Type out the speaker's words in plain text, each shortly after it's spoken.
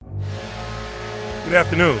Good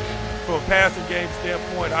afternoon. From a passing game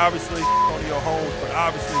standpoint, obviously, Antonio Holmes, but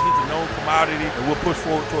obviously he's a known commodity, and we'll push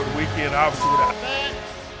forward toward the weekend, obviously, without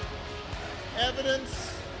facts,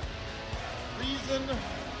 evidence, reason,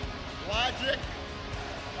 logic,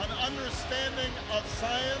 an understanding of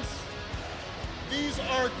science. These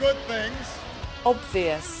are good things.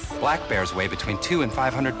 Obvious. Black bears weigh between 200 and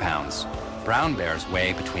 500 pounds. Brown bears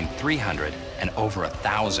weigh between 300 and over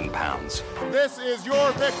 1,000 pounds. This is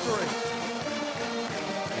your victory.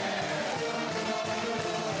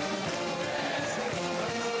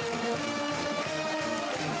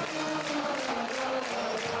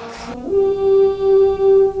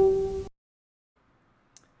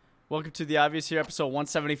 Welcome to The Obvious here, episode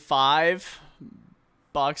 175.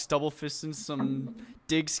 Box double fisting some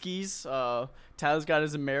dig skis. Tyler's got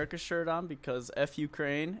his America shirt on because F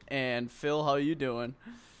Ukraine. And Phil, how you doing?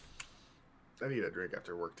 I need a drink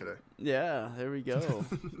after work today. Yeah, there we go.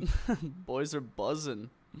 Boys are buzzing.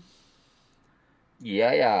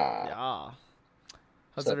 Yeah. Yeah.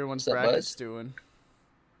 How's So- everyone's so brackets buzz? doing?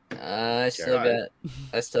 I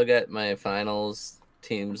still got my finals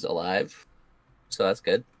teams alive, so that's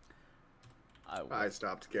good. I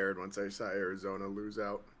stopped scared once I saw Arizona lose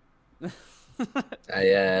out. Were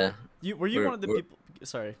you one of the people?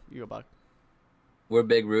 Sorry, you go back. We're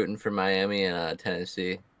big rooting for Miami and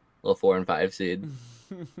Tennessee, little 4 and 5 seed.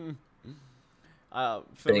 Phil,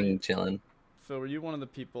 Thing chilling. Phil, were you one of the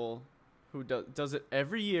people who does it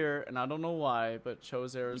every year, and I don't know why, but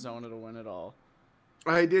chose Arizona to win it all?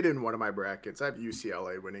 I did in one of my brackets. I have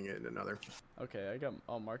UCLA winning it in another. Okay, I got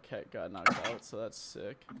Marquette got knocked out, so that's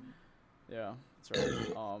sick. Yeah, that's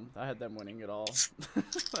right. I had them winning it all.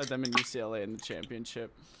 I had them in UCLA in the championship.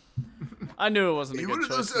 I knew it wasn't a good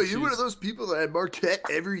choice. Are you one of those people that had Marquette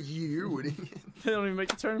every year winning it? They don't even make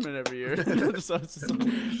the tournament every year. So it's just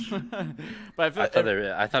but I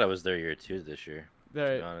thought it was their year too this year.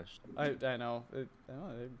 To be honest, I know. They're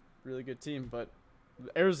a really good team, but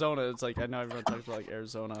Arizona, it's like I know everyone talks about like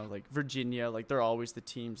Arizona, like Virginia, like they're always the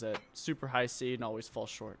teams that super high seed and always fall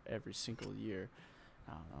short every single year.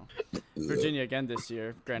 I don't know. Virginia again this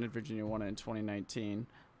year. Granted, Virginia won it in 2019,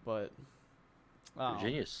 but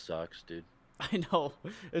Virginia sucks, dude. I know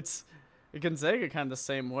it's Gonzaga kind of the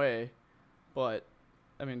same way, but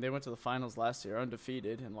I mean they went to the finals last year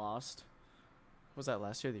undefeated and lost. Was that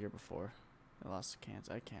last year or the year before? They lost to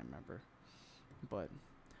Kansas. I can't remember, but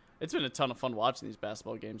it's been a ton of fun watching these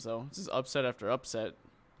basketball games though. This is upset after upset.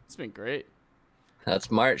 It's been great.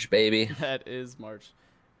 That's March, baby. That is March.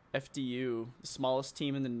 FDU, the smallest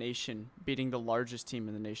team in the nation, beating the largest team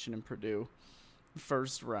in the nation in Purdue.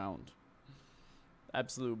 First round.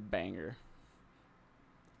 Absolute banger.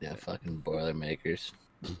 Yeah, fucking Boilermakers.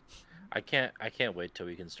 I can't wait till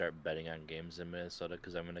we can start betting on games in Minnesota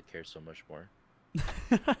because I'm gonna care so much more.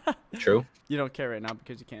 True. You don't care right now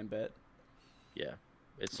because you can't bet. Yeah,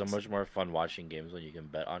 it's so much more fun watching games when you can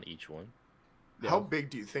bet on each one. How big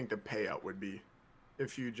do you think the payout would be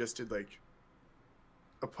if you just did like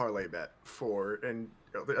a parlay bet and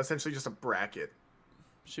essentially just a bracket?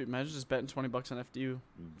 Shoot, imagine just betting $20 on FDU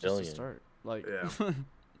just Billion. to start. Like, Yeah.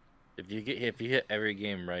 If you hit every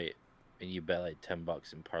game right and you bet like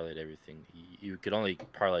 $10 and parlayed everything, you could only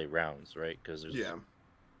parlay rounds, right? Because there's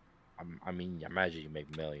I mean, imagine you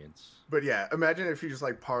make millions. But yeah, imagine if you just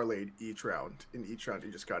like parlayed each round. In each round,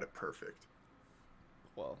 you just got it perfect.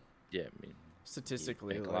 well, Yeah, I mean,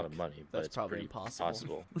 statistically, you make a like, lot of money, but that's it's probably pretty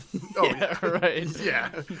impossible. Oh, yeah, right. Yeah.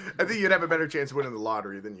 I think you'd have a better chance of winning the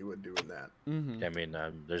lottery than you would doing that. Mm-hmm. I mean,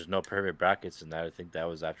 there's no perfect brackets in that. I think that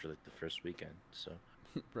was after like the first weekend. So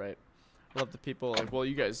Right. I love the people like, well,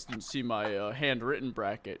 you guys didn't see my handwritten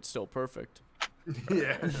bracket. It's still perfect.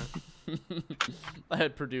 Yeah. I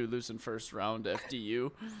had Purdue losing first round to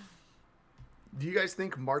FDU. Do you guys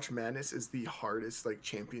think March Madness is the hardest like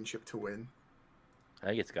championship to win? I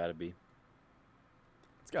think it's got to be.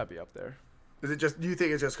 It's got to be up there. Is it just? Do you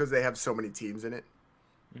think it's just because they have so many teams in it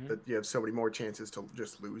Mhm. that you have so many more chances to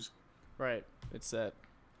just lose? Right. It's that,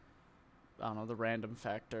 I don't know, the random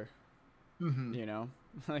factor, Mm-hmm. you know?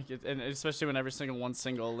 Like, and especially when every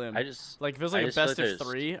single limb. I just Like, if it was I like a just feel best like of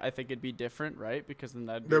there's- 3, I think it'd be different, right? Because then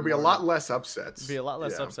There'd be a more- lot less upsets. It'd be a lot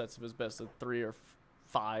less Yeah. upsets if it was best of 3 or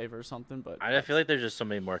 5 or something, but... I feel like there's just so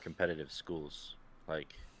many more competitive schools.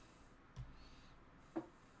 Like,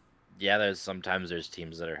 yeah, sometimes there's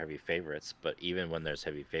teams that are heavy favorites, but even when there's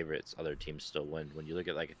heavy favorites, other teams still win. When you look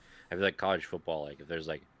at like, I feel like college football, like if there's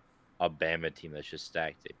like a Bama team that's just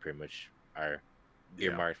stacked, they pretty much are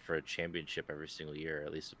earmarked for a championship every single year, or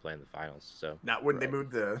at least to play in the finals. So Not when they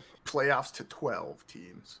moved the playoffs to 12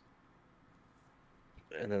 teams.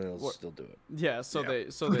 and then they'll What- still do it. Yeah, so Yeah. they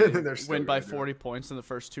They're still win by gonna do it. 40 points in the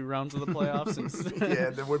first 2 rounds of the playoffs. And Yeah,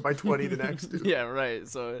 then win by 20 the next two. Yeah, right.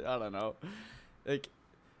 So I don't know. Like,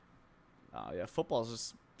 yeah, football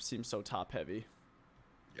just seems so top heavy.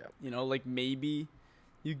 Yeah. You know, like maybe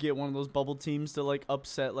you get one of those bubble teams to like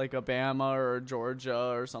upset like a Bama or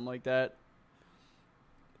Georgia or something like that.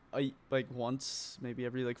 Like once, maybe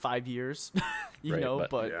every like 5 years, you Right, know.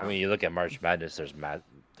 But yeah. I mean, you look at March Madness.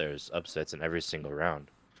 There's upsets in every single round.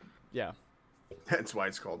 yeah. That's why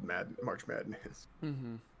it's called March Madness.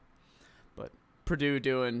 Mm-hmm. But Purdue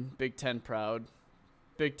doing Big Ten proud.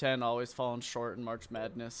 Big Ten always falling short in March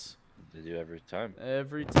Madness. They do every time.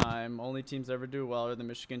 Every time. Only teams that ever do well are the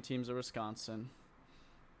Michigan teams or Wisconsin.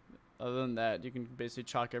 Other than that, you can basically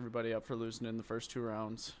chalk everybody up for losing in the first 2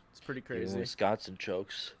 rounds. It's pretty Even crazy. Wisconsin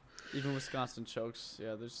chokes. Even Wisconsin chokes.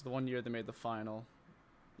 Yeah, there's the one year they made the final.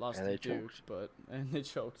 Lost And to they Duke, choked. and they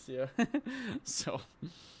choked, yeah. So,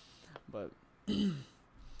 but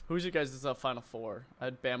who's your guys' Final Four? I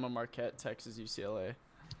had Bama, Marquette, Texas, UCLA.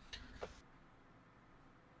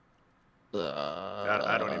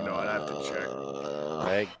 I don't even know. I'd have to check.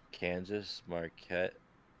 Right? Kansas, Marquette.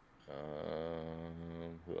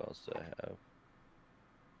 Who else do I have?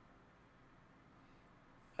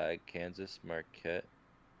 I had Kansas, Marquette,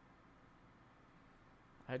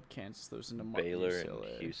 I had Kansas losing to Baylor, UCLA.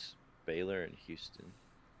 and Houston. Baylor and Houston.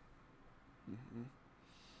 Mhm.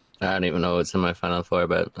 I don't even know what's in my Final Four,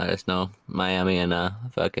 but I just know Miami and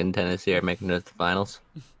fucking Tennessee are making it to the finals.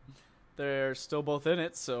 They're still both in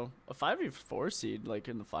it, so a 5 or 4 seed like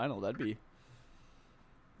in the final, that'd be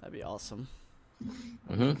awesome.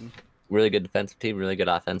 Mm-hmm. Really good defensive team, really good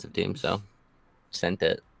offensive team. So, sent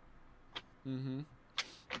it. Mhm.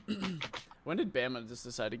 When did Bama just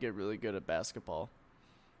decide to get really good at basketball?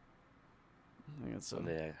 I think it's When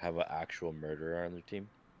they have an actual murderer on their team.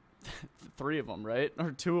 3 of them, right?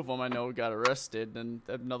 Or 2 of them I know got arrested, and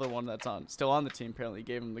another one that's still on the team apparently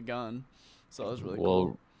gave him the gun. So that was really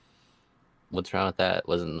cool. What's wrong with that?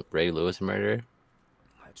 Wasn't Ray Lewis a murderer?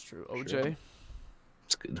 That's true. OJ.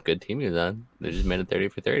 It's a good team he was on. They just made a 30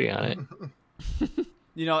 for 30 on it.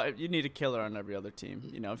 You know, you need a killer on every other team.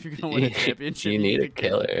 You know, if you're gonna win a championship, You need a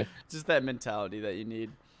killer. Just that mentality that you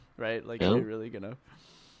need, right? Like Yeah. if you're really gonna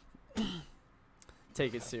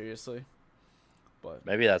take it seriously. But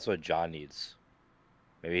Maybe that's what John needs.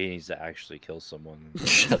 Maybe he needs to actually kill someone.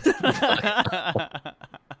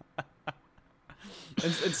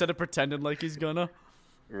 instead of pretending like he's gonna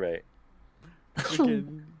Right.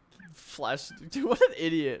 freaking flash, dude, what an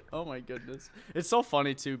idiot. Oh my goodness. It's so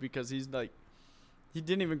funny too because he's like, he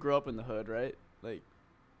didn't even grow up in the hood, right? Like,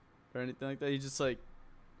 or anything like that. He just like,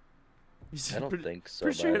 he's I don't pretty, think so.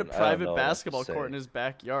 pretty sure he had a but I don't know private what to basketball say. court in his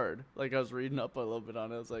backyard. Like I was reading up a little bit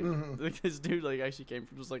on it. I was like, like this dude like actually came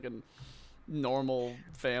from just like a normal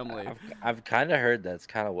family. I've kind of heard that's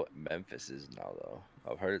kind of what Memphis is now, though.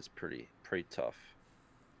 I've heard it's pretty tough.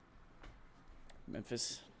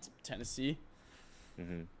 Memphis, Tennessee.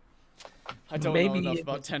 Hmm. I don't know Maybe enough it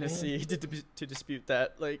about was- Tennessee to dispute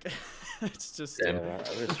that. Like, it's just Yeah,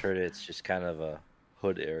 I've just heard it's just kind of a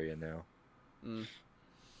hood area now.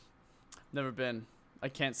 never been. I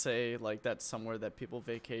can't say like that's somewhere that people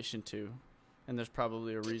vacation to, and there's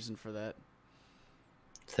probably a reason for that.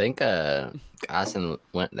 I think Gosson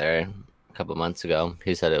went there a couple months ago.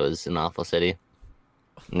 He said it was an awful city,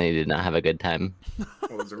 and he did not have a good time.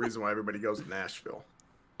 Well, there's a reason why everybody goes to Nashville.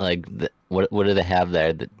 Like, what do they have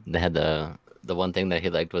there? They had the one thing that he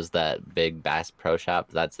liked was that big Bass Pro Shop.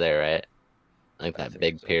 That's there, right? Like I that think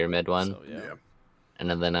big so. pyramid one. So yeah. Yeah. And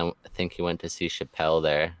then I think he went to see Chappelle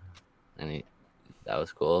there, and that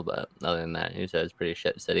was cool. But other than that, he said it's pretty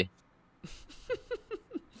shit city.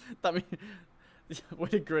 I mean,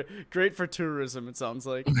 what a great for tourism. It sounds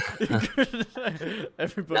like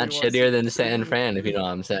everybody. Not wants shittier than San Fran, if you know what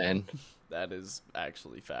I'm saying. That is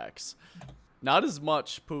actually facts. Not as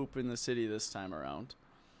much poop in the city this time around.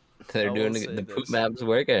 They're I doing will say the poop this. map's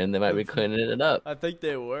working, and they might be cleaning it up. I think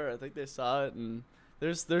they were. I think they saw it, and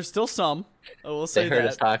there's still some. I will They say heard that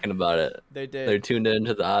us talking about it. they did. They're tuned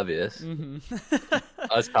into the obvious. Hmm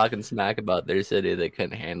Us talking smack about their city, they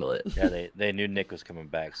couldn't handle it. Yeah, they knew Nick was coming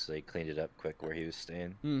back, so they cleaned it up quick where he was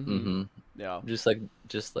staying. Hmm Yeah. Just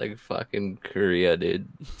like fucking Korea, dude.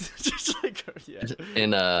 Just like yeah.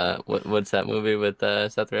 In what's that movie with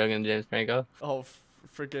Seth Rogen and James Franco? Oh,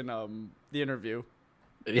 freaking The Interview.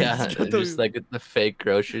 Yeah, It's got the- just like the fake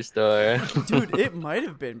grocery store. Dude, it might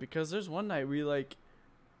have been because there's one night we like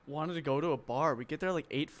wanted to go to a bar. We get there like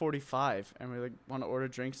 8:45 and we like want to order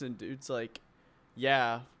drinks and dude's like,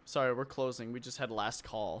 "Yeah, sorry, we're closing. We just had last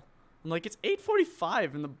call." I'm like, "It's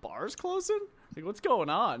 8:45 and the bar's closing? Like what's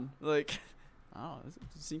going on?" Like Oh,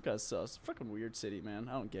 Zinka's sus. Fucking weird city, man.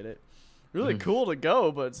 I don't get it. Really cool to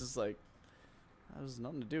go, but it's just like there's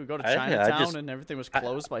nothing to do. Go to Chinatown and everything was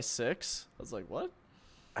closed by 6. I was like, what?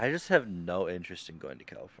 I just have no interest in going to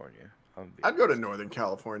California. I'd go to Northern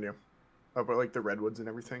California, up at like the redwoods and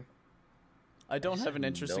everything. I don't have an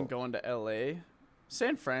interest in going to LA.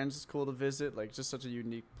 San Fran's is cool to visit, like just such a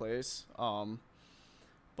unique place.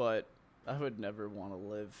 But I would never want to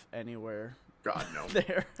live anywhere. God no.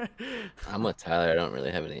 There. I'm with Tyler. I don't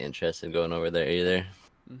really have any interest in going over there either.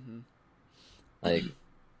 Like,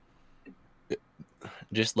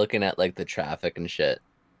 just looking at like the traffic and shit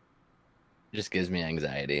just gives me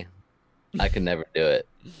anxiety. I could never do it.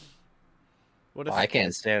 What if I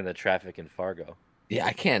can't stand the traffic in Fargo? Yeah,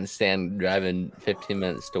 I can't stand driving 15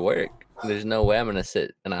 minutes to work. There's no way I'm gonna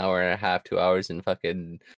sit an hour and a half, 2 hours in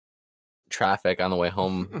fucking traffic on the way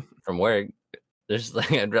home from work. There's like,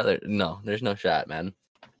 there's no shot, man.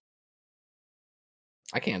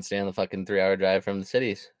 I can't stand the fucking 3-hour drive from the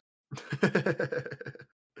cities.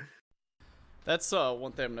 That's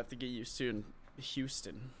one thing I'm gonna have to get used to in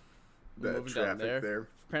Houston. That traffic there.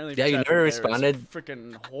 Apparently, yeah, you never responded.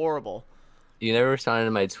 Freaking horrible. You never responded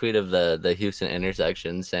to my tweet of the Houston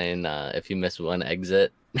intersection saying if you miss one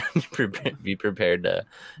exit, be prepared to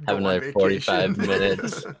have another 45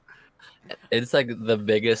 minutes. It's like the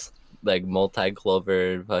biggest like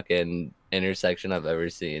multi-clover fucking intersection I've ever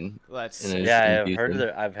seen. Yeah,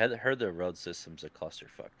 I've heard the road system's a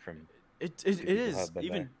clusterfuck. From it is.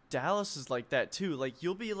 Even Dallas is like that too. Like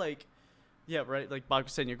you'll be like, yeah, right. Like Bob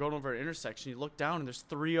was saying, you're going over an intersection. You look down and there's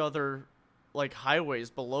 3 other like highways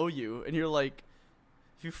below you, and you're like,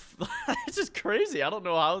 it's just crazy. I don't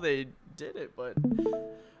know how they did it, but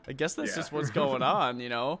I guess that's just what's going on, you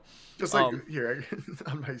know. Just like here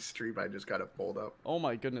on my street, I just got it pulled up. Oh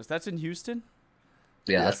my goodness, that's in Houston.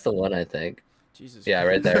 Yeah, that's the one I think. Jesus. Yeah,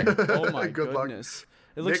 right there. Oh my goodness.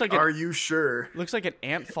 It looks Nick, like. Are you sure? Looks like an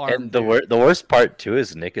ant farm. And the worst part too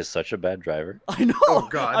is Nick is such a bad driver. I know. Oh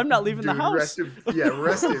God. I'm not leaving the house.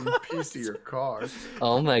 Rest in peace to your car.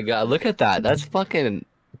 Oh my God, look at that. That's fucking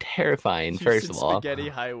terrifying. First of all, spaghetti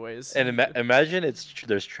highways. And imagine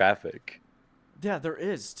there's traffic. Yeah, there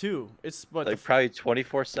is too. It's what like probably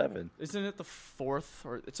 24/7. Isn't it the 4th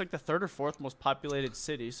or it's like the 3rd or 4th most populated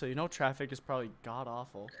city? So you know traffic is probably god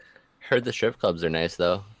awful. Heard the strip clubs are nice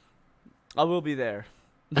though. I will be there.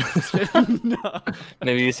 No.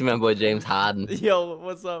 Maybe you see my boy James Harden. Yo,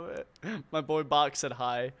 what's up? My boy Bach said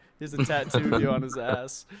hi. He's a tattoo you on his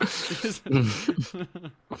ass.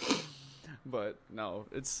 But no,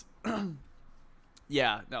 it's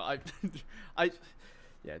yeah, no,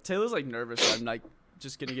 yeah, Taylor's like nervous. I'm like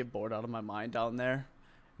just gonna get bored out of my mind down there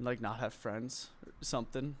and like not have friends or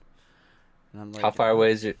something. And I'm like, how far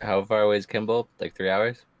away is Kimball? Like 3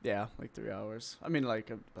 hours? Yeah, like 3 hours. I mean,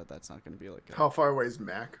 like, but that's not gonna be like. How far away is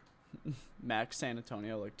Mac? Mac, San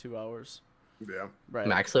Antonio, like 2 hours. Yeah. Right.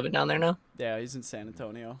 Mac's living down there now? Yeah, he's in San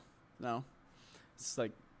Antonio. No, it's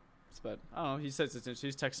like, but I don't know. He says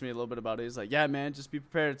he's texting me a little bit about it. He's like, yeah, man, just be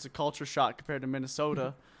prepared. It's a culture shock compared to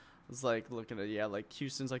Minnesota. It's like looking at like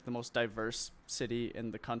Houston's like the most diverse city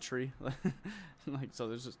in the country. Like so,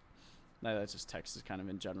 there's just that's just Texas kind of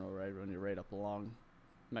in general, right? When you're right up along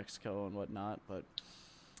Mexico and whatnot, but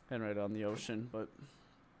and right on the ocean. But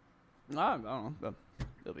I don't know.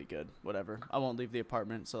 It'll be good. Whatever. I won't leave the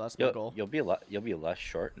apartment, so that's my goal. You'll be less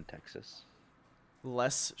short in Texas.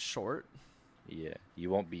 Less short? Yeah,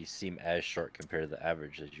 you won't seem as short compared to the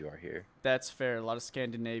average as you are here. That's fair. A lot of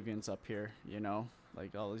Scandinavians up here, you know,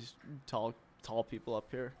 like all these tall people up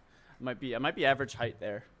here. I might be average height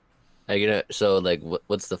there. Are you gonna like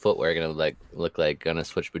what's the footwear gonna like look like? Gonna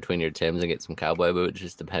switch between your Timbs and get some cowboy boots,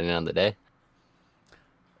 just depending on the day?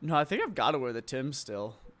 No, I think I've got to wear the Timbs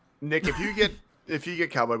still. Nick, if you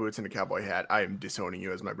get cowboy boots and a cowboy hat, I am disowning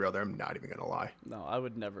you as my brother. I'm not even gonna lie. No, I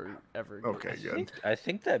would never ever. Okay, good. I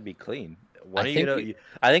think that'd be clean. I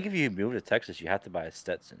think if you move to Texas, you have to buy a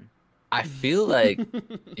Stetson. I feel like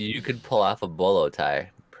you could pull off a bolo tie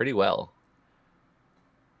pretty well.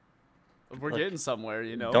 We're getting somewhere,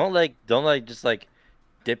 you know. Don't just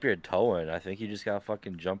dip your toe in. I think you just gotta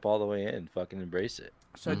fucking jump all the way in, fucking embrace it.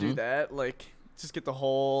 Should I do that? Like, just get the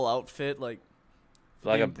whole outfit, like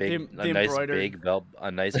a nice big belt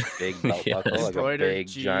buckle, like a big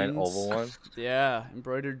jeans. Giant oval one. Yeah,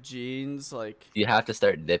 embroidered jeans, like. You have to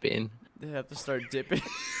start dipping. They have to start dipping.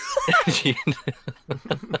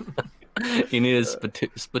 You need a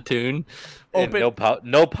spittoon. Open,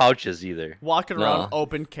 no pouches either. Walking around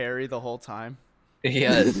open carry the whole time.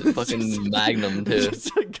 Yeah, it's a fucking Magnum too.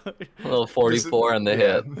 A little 44 on the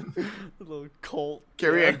hip. A little Colt.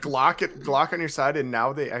 Carry a Glock on your side, and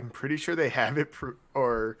now I'm pretty sure they have it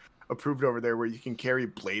or approved over there where you can carry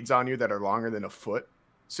blades on you that are longer than a foot.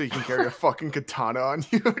 So you can carry a fucking katana on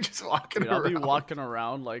you, just walking Dude, around. I'll be walking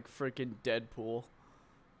around like freaking Deadpool.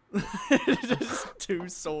 Just 2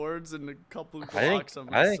 swords and a couple Glocks on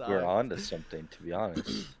my I think side. we're on to something, to be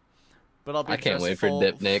honest. But I'll be I can't dressed wait for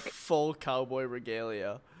Dipnick. full cowboy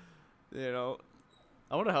regalia. You know,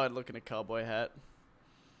 I wonder how I'd look in a cowboy hat.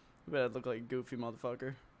 I bet I'd look like a goofy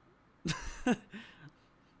motherfucker. You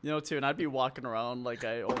know, too, and I'd be walking around like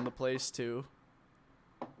I own the place too.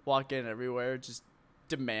 Walk in everywhere, just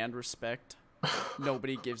demand respect.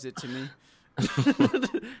 Nobody gives it to me.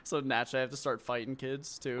 So naturally I have to start fighting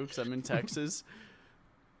kids too, because I'm in Texas.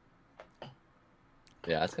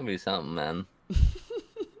 Yeah, that's gonna be something, man.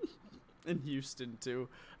 In Houston too.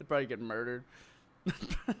 I'd probably get murdered.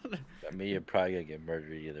 I mean, you're probably gonna get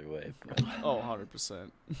murdered either way. But... Oh, 100%.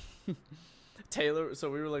 Taylor, so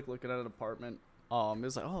we were like looking at an apartment. It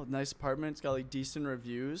was like, oh, nice apartment. It's got like decent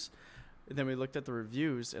reviews. And then we looked at the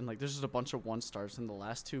reviews, and like there's just a bunch of 1 stars in the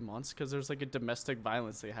last 2 months because there's like a domestic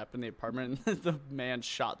violence that happened in the apartment, and the man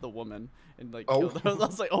shot the woman and like killed her. I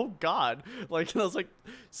was like, oh god, like, and I was like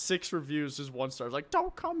 6 reviews, just 1 stars, like,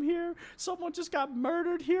 don't come here, someone just got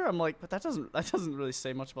murdered here. I'm like, but that doesn't really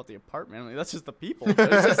say much about the apartment. I mean, that's just the people. It's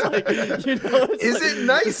just like, you know, Is it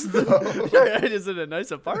nice though? Yeah, is it a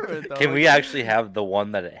nice apartment though? Can we actually have the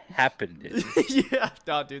one that it happened in? Yeah,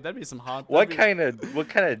 no, dude, that'd be some hot. What kind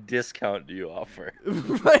of discount do you offer?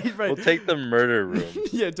 Right. We'll take the murder room.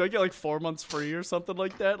 Yeah, do I get like 4 months free or something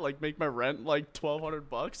like that? Like make my rent like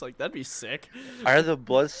 $1,200? Like that'd be sick. Are the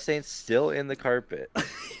bloodstains still in the carpet?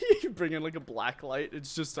 You bring in like a black light.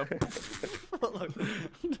 It's just a.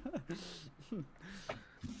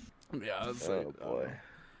 Yeah. It's Oh boy.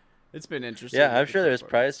 It's been interesting. Yeah, I'm sure there's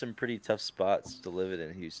probably some pretty tough spots to live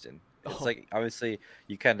in Houston. It's like, obviously,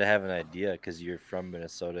 you kind of have an idea because you're from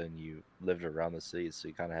Minnesota and you lived around the city, so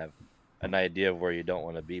you kind of have an idea of where you don't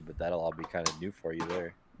want to be, but that'll all be kind of new for you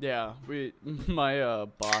there. Yeah, my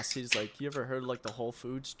boss, he's like, you ever heard like the Whole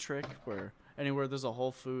Foods trick, where anywhere there's a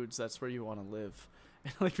Whole Foods, that's where you want to live.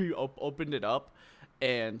 And like we opened it up,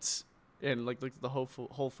 and like looked at the Whole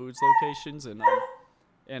Foods locations, and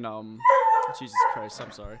Jesus Christ,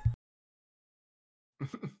 I'm sorry.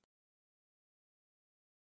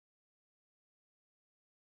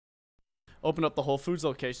 Open up the Whole Foods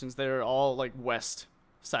locations. They're all like west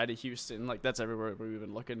side of Houston. Like that's everywhere we've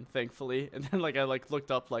been looking, thankfully. And then like I like looked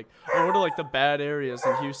up like, oh, what are like the bad areas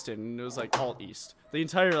in Houston? And it was like all east. The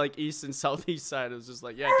entire like east and southeast side was just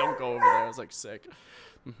like, yeah, don't go over there. I was like sick.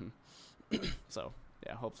 So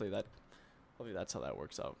yeah, hopefully that's how that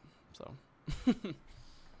works out. So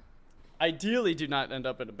ideally, do not end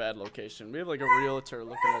up in a bad location. We have like a realtor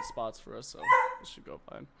looking at spots for us, so this should go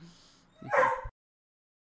fine.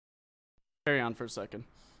 Carry on for a second.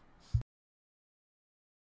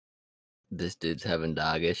 This dude's having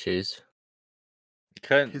dog issues.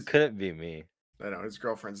 Couldn't be me. I know his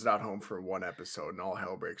girlfriend's not home for 1 episode, and all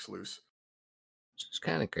hell breaks loose. It's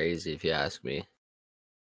kind of crazy if you ask me.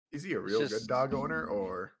 Is he a real good dog owner,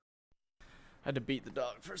 or? Had to beat the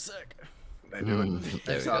dog for a sec. I do it.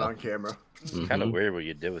 There It's we not go. on camera. It's kind of weird what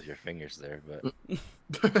you did with your fingers there, but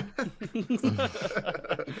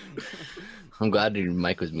I'm glad your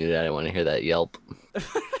mic was muted. I didn't want to hear that yelp.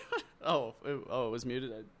 It was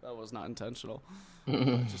muted. That was not intentional.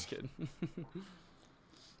 Just kidding.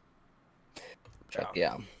 Check,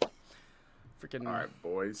 yeah. Freaking. All right,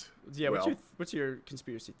 boys. Yeah. Well, What's your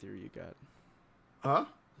conspiracy theory you got? huh?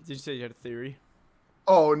 Did you say you had a theory?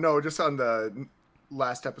 Oh no, just on the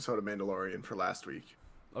last episode of Mandalorian for last week.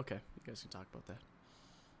 Okay, you guys can talk about that.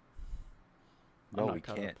 no, I'm not we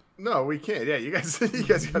caught can't. No, we can't. Yeah, you guys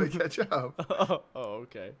gotta catch up. Oh,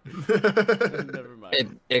 okay. Never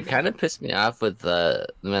mind. It kind of pissed me off with The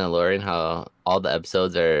Mandalorian how all the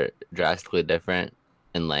episodes are drastically different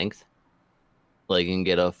in length. Like you can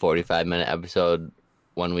get a 45-minute episode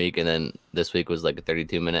 1 week, and then this week was like a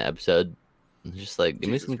 32-minute episode. It's just like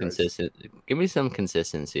give Jesus me Christ. some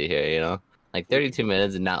consistency here, you know? Like 32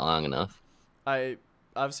 minutes is not long enough. I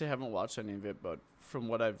obviously haven't watched any of it, but from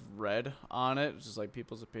what I've read on it, just like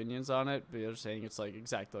people's opinions on it, they're saying it's like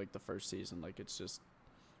exactly like the first season. Like it's just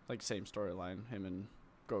like same storyline. Him and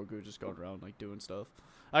Grogu just going around like doing stuff.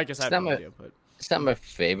 I guess I have no idea, but It's not my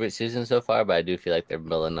favorite season so far, but I do feel like they're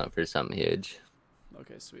building up for something huge.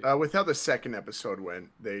 okay, sweet. With how the second episode went,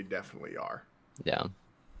 they definitely are. Yeah.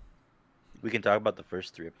 We can talk about the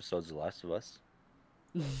first 3 episodes of Last of Us.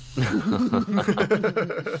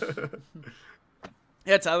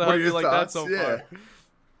 Yeah, Tyler, how What are do you your like that thoughts? so Yeah. far?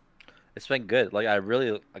 It's been good. Like I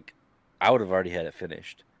would have already had it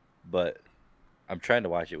finished, but I'm trying to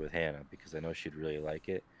watch it with Hannah because I know she'd really like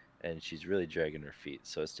it. and she's really dragging her feet.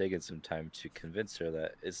 So it's taken some time to convince her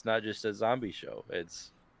that it's not just a zombie show;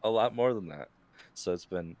 it's a lot more than that. So it's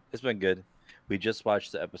been good. We just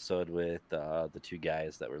watched the episode with the two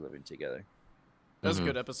guys that were living together. That was a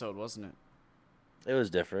good episode, wasn't it? It was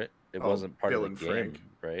different. It wasn't part Bill of the and game,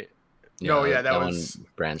 Frank. right? No, yeah, that one was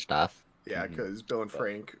branched off. Yeah, because Bill and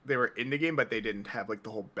Frank, they were in the game, but they didn't have like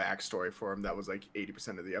the whole backstory for him. That was like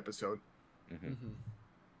 80% of the episode.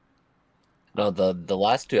 No, the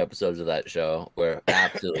last 2 episodes of that show were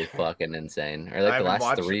absolutely fucking insane. Or like the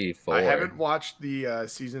last 3, 4. I haven't watched the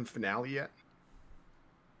season finale yet.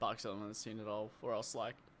 Box Element has seen it all. We're all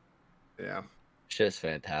slack. Yeah. Shit's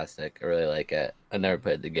fantastic. I really like it. I never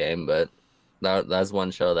played the game, but that's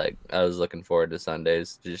one show that I was looking forward to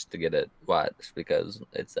Sundays just to get it watched because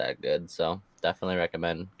it's that good. So definitely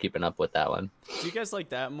recommend keeping up with that one. Do you guys like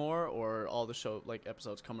that more, or all the show like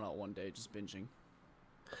episodes coming out one day, just binging?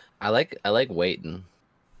 I like waiting.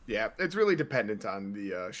 Yeah, it's really dependent on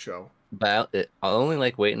the show. But I only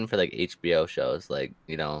like waiting for like HBO shows, like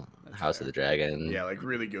That's House fair. of the Dragon. Yeah, like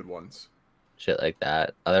really good ones. Shit like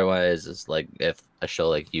that. Otherwise, it's like if a show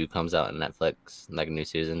like You comes out on Netflix, like a new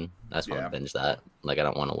season, I just want to binge that. Like I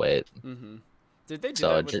don't want to wait. Did they do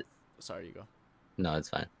So that with... Sorry, you go. No, it's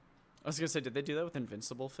fine. I was gonna say, did they do that with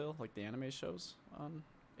Invincible, Phil? Like the anime shows on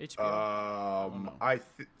HBO? No. I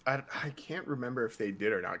can't remember if they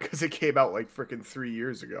did or not because it came out like freaking 3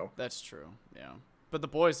 years ago. That's true. Yeah, but The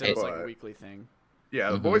Boys, it was like a weekly thing.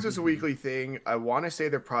 Yeah, The Boys is a weekly thing. I want to say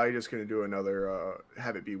they're probably just going to do another,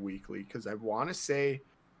 have it be weekly, because I want to say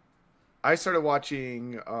I started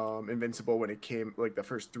watching Invincible when it came, like the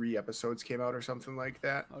first 3 episodes came out or something like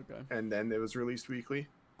that. Okay. And then it was released weekly.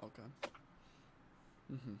 Okay.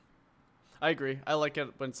 I agree. I like it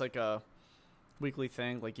when it's like a weekly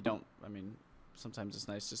thing. Like you don't, I mean, sometimes it's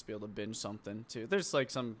nice just to be able to binge something too. There's like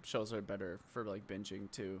some shows that are better for like binging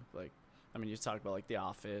too. Like, I mean, you talk about like The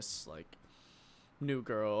Office, like New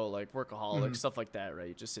Girl, like Workaholic, stuff like that, right?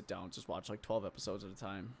 You just sit down, just watch like 12 episodes at a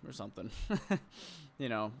time or something, you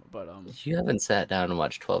know. But You haven't sat down and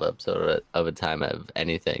watched 12 episodes of a time of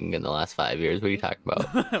anything in the last 5 years. What are you talking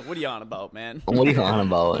about? what are you on about, man? What are you on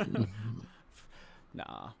about?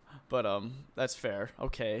 Nah, but that's fair.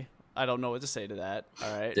 Okay, I don't know what to say to that.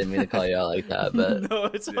 All right. Didn't mean to call you out like that, but no,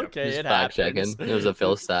 it's okay. just It fact happens. checking. It was a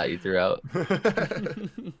Phil stat you threw out.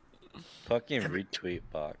 Fucking retweet,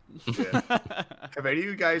 Bach. Yeah. Have any of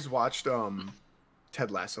you guys watched Ted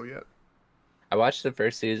Lasso yet? I watched the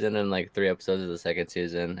first season and like 3 episodes of the second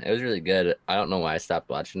season. It was really good. I don't know why I stopped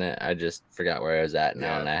watching it. I just forgot where I was at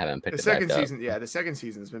now, and I haven't picked the it back second up. season. Yeah, the second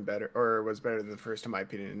season's been better, or was better than the first, in my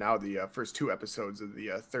opinion. And now the first 2 episodes of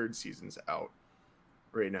the third season's out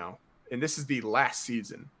right now, and this is the last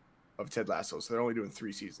season of Ted Lasso, so they're only doing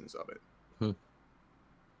 3 seasons of it.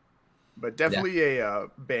 But definitely a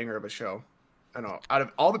banger of a show. I know. Out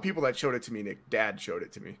of all the people that showed it to me, Nick, Dad showed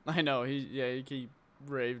it to me. I know. He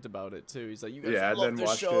raved about it too. He's like, you guys Yeah, love then this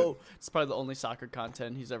watched show. It's probably the only soccer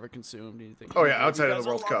content he's ever consumed. And you think, Oh yeah, "You outside of guys the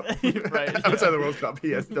World will Cup. love it." Right. Outside yeah. of the World Cup,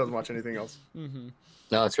 he doesn't watch anything else.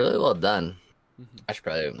 No, it's really well done. I should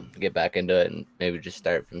probably get back into it and maybe just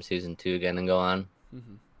start from season 2 again and go on.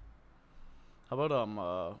 How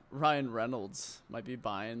about Ryan Reynolds might be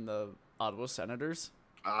buying the Ottawa Senators?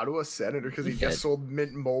 Ottawa Senator, because he just sold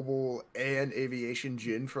Mint Mobile and Aviation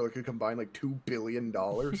Gin for like a combined like $2 billion.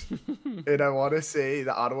 And I want to say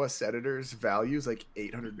the Ottawa Senators value is like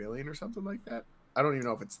 $800 million or something like that. I don't even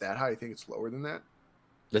know if it's that high. I think it's lower than that.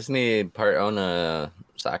 Doesn't he part own a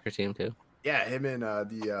soccer team too? Yeah, him and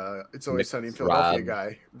the It's Always Sunny in Philadelphia Rob.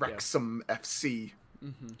 guy, Wrexham FC.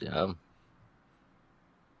 Yeah.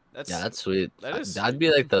 That's sweet. That'd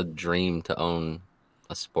be like the dream to own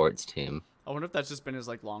a sports team. I wonder if that's just been his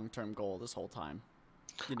like long-term goal this whole time.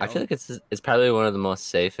 You know? I feel like it's probably one of the most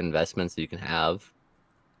safe investments you can have.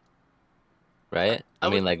 Right? I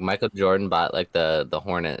mean, like Michael Jordan bought like the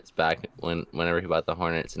Hornets back whenever he bought the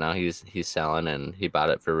Hornets. Now he's selling, and he bought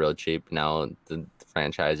it for real cheap. Now the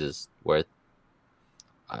franchise is worth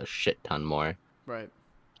a shit ton more. Right.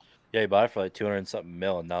 Yeah, he bought it for like 200 and something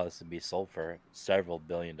mil, and now this would be sold for several $1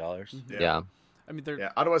 billion. Yeah. I mean,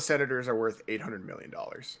 they're Ottawa Senators are worth $800 million.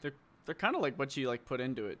 they're kind of like what you like put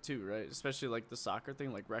into it too, right? Especially like the soccer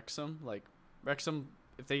thing, like Wrexham. Like Wrexham,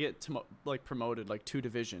 if they get like promoted like 2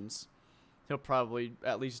 divisions, he'll probably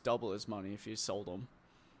at least double his money if you sold them,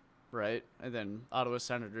 right? And then Ottawa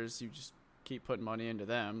Senators, you just keep putting money into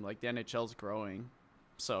them. Like the NHL's growing,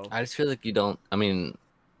 so I just feel like you don't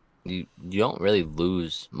really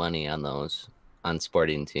lose money on those on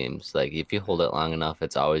sporting teams. Like if you hold it long enough,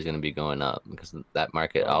 it's always going to be going up because that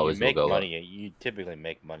market always you make will go money. up. You typically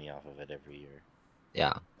make money off of it every year.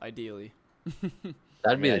 Yeah. ideally.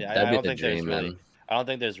 That'd be I that'd don't be the think there's dream, really, man. I don't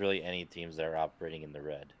think there's really any teams that are operating in the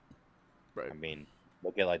red. Right. I mean,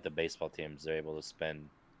 look at like the baseball teams; they're able to spend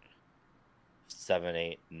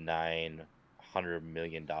 $7, $8, $900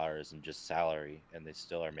 million in just salary, and they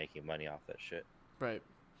still are making money off that shit. Right.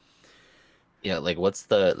 Yeah, like what's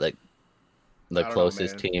the I don't know,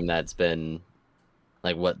 closest man. team that's been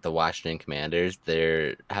like what the Washington Commanders?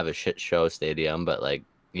 They have a shit show stadium, but like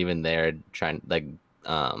even they're trying like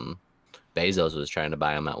Bezos was trying to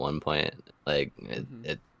buy them at one point. Like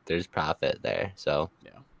it there's profit there. So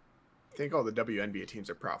Yeah. I think all the WNBA teams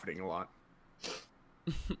are profiting a lot.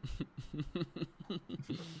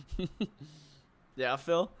 Yeah,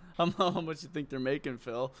 Phil. How much you think they're making,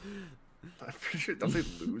 Phil? I'm pretty sure don't they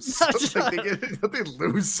lose? Don't they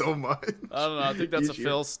lose so much? I don't know. I think that's a each year?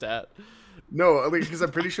 Phil stat. No, because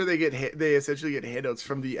I'm pretty sure they get they essentially get handouts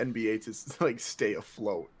from the NBA to like stay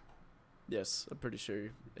afloat. Yes, I'm pretty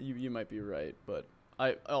sure you might be right, but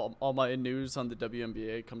all my news on the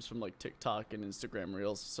WNBA comes from like TikTok and Instagram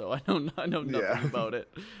Reels, so I know nothing Yeah. about it.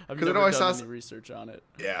 I've 'Cause I never know I done saw any research on it.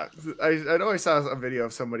 Yeah, I know I saw a video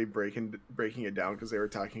of somebody breaking it down because they were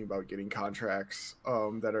talking about getting contracts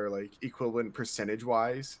that are like equivalent percentage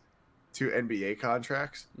wise to NBA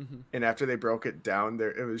contracts, and after they broke it down,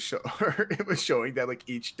 it was showing that like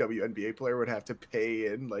each WNBA player would have to pay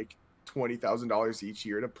in like $20,000 each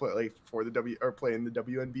year to play like for the play in the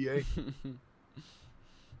WNBA.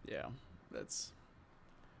 Yeah, that's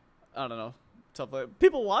I don't know. Tough. Like,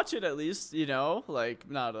 people watch it at least, you know, like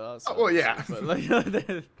not us. Oh, well, yeah. but like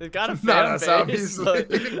they've got a fan Not us, base.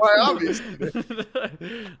 obviously. Why, obviously?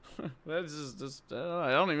 That's just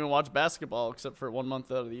I don't even watch basketball except for 1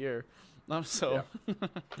 month out of the year. So,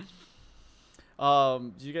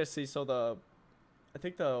 do you guys see? So I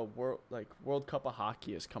think the World Cup of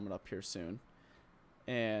Hockey is coming up here soon.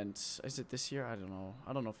 And is it this year? I don't know.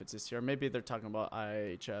 I don't know if it's this year. Maybe they're talking about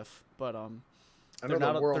IHF, but they're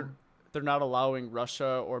not allowing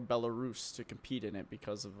Russia or Belarus to compete in it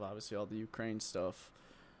because of obviously all the Ukraine stuff.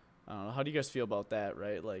 How do you guys feel about that?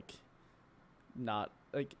 Right, like, not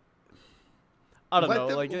like I don't know.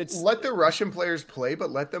 Like let the Russian players play, but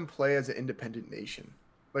let them play as an independent nation,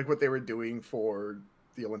 like what they were doing for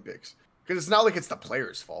the Olympics. Because it's not like it's the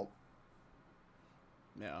players' fault.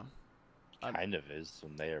 Yeah. Kind of is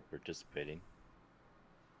when they are participating.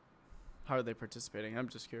 How are they participating? I'm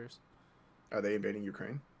just curious. Are they invading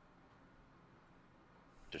Ukraine?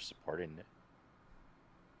 They're supporting it.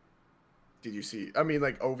 Did you see? I mean,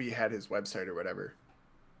 like Ovi had his website or whatever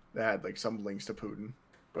that had like some links to Putin,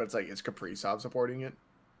 but it's like it's Kaprizov supporting it,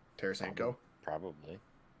 Tarasenko. Probably.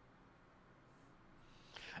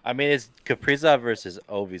 I mean, it's Kaprizov versus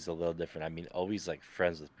Ovi's a little different. I mean, Ovi's like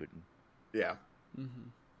friends with Putin. Yeah. Mm-hmm.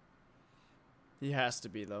 He has to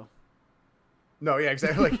be though. No, yeah,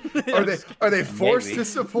 exactly. Like, are they forced to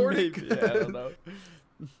support it? Yeah, I don't know.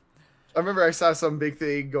 I remember I saw some big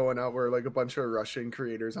thing going out where like a bunch of Russian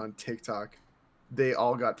creators on TikTok, they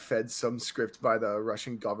all got fed some script by the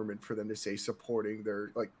Russian government for them to say supporting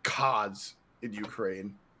their like cause in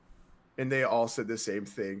Ukraine. And they all said the same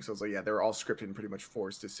thing. So it's like, yeah, they were all scripted and pretty much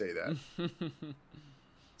forced to say that.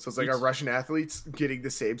 So it's like, are Russian athletes getting the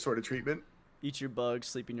same sort of treatment? Eat your bugs,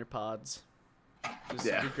 sleep in your pods. Just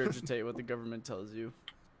regurgitate what the government tells you.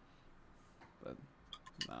 But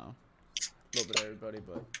no, a little bit of everybody,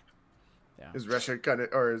 but yeah. Is Russia kind of,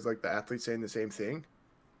 or is like the athletes saying the same thing?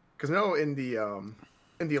 Because no, in the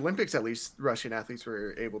Olympics at least, Russian athletes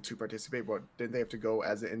were able to participate. But didn't they have to go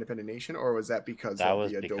as an independent nation, or was that because that of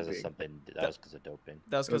was the because doping? of something. That was because of doping.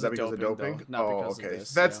 That was Was because that of because doping, of doping? though, not because okay. of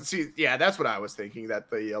this. That's that's what I was thinking. That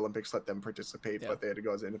the Olympics let them participate, Yeah. but they had to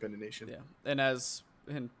go as an independent nation. Yeah,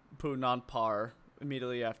 and Putin on par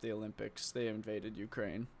immediately after the Olympics, they invaded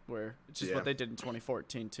Ukraine, where it's just what they did in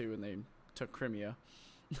 2014 too, and they took Crimea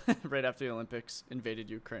right after the Olympics, invaded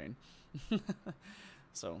Ukraine.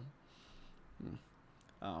 So,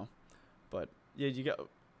 but yeah, you got.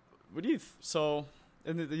 What do you? So,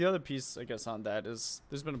 and the other piece, I guess, on that is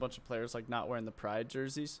there's been a bunch of players like not wearing the Pride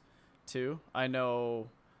jerseys, too. I know,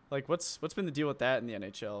 like what's been the deal with that in the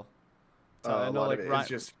NHL? So I know,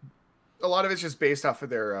 a lot of it's just based off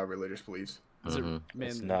of their religious beliefs.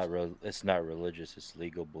 It's not religious. It's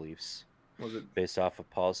legal beliefs. Was it based off of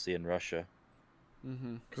policy in Russia?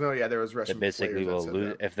 Because there was Russian. They basically will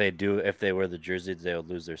lose if they wear the jerseys. They will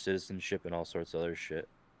lose their citizenship and all sorts of other shit.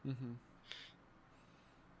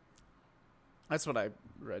 That's what I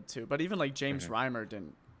read too. But even like James Reimer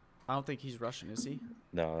didn't. I don't think he's Russian, is he?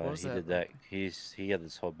 No, he did that. He had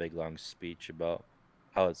this whole big long speech about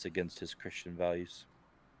how it's against his Christian values.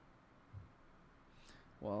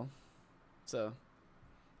 Well, it's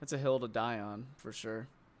a hill to die on for sure.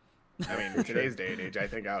 I mean, in today's day and age, I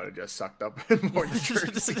think I would have just sucked up and worn the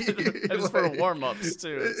jersey. Just for warm-ups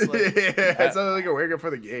too. It's like, yeah, it's not like you're wearing it for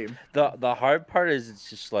the game. The hard part is it's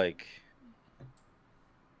just like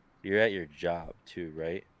you're at your job too,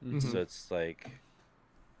 right? Mm-hmm. So it's like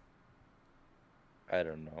I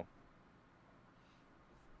don't know.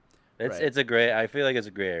 It's a gray. I feel like it's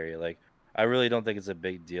a gray area. Like I really don't think it's a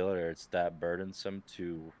big deal or it's that burdensome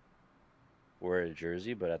to wear a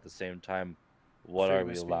jersey, but at the same time, what are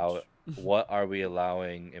we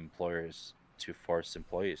allowing employers to force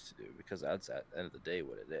employees to do? Because that's at the end of the day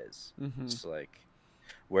what it is. Mm-hmm. It's like,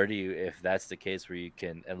 where do you, if that's the case where you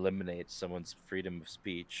can eliminate someone's freedom of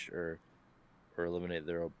speech or eliminate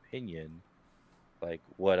their opinion, like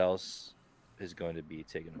what else is going to be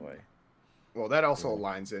taken away? Well, that also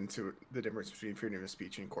aligns into the difference between freedom of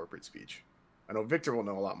speech and corporate speech. I know Victor will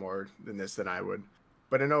know a lot more than this than I would.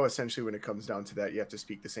 But I know essentially when it comes down to that, you have to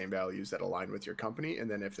speak the same values that align with your company.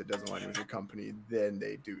 And then if it doesn't align with your company, then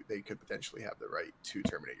they could potentially have the right to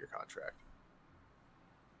terminate your contract.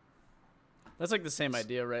 That's like the same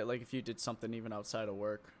idea, right? Like if you did something even outside of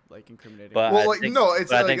work, like incriminating. But well, I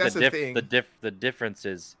think the difference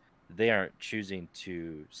is they aren't choosing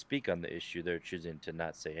to speak on the issue. They're choosing to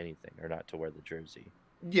not say anything or not to wear the jersey.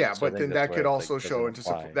 Yeah, So but then that could also show into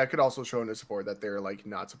support. that could also show into support that they're like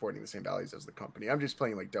not supporting the same values as the company. I'm just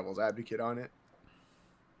playing like devil's advocate on it.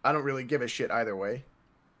 I don't really give a shit either way.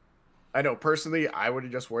 I know personally, I would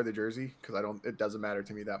have just wore the jersey because it doesn't matter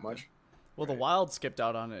to me that much. Well, the Wild skipped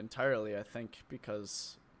out on it entirely, I think,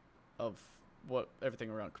 because of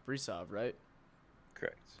everything around Kaprizov, right?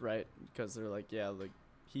 Correct. Right, because they're like, yeah, like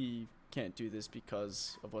he can't do this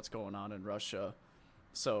because of what's going on in Russia,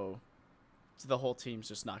 so the whole team's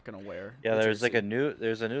just not gonna wear. Yeah, there's a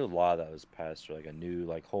new law that was passed, or like a new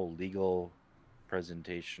whole legal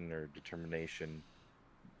presentation or determination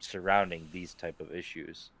surrounding these type of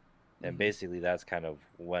issues, and basically that's kind of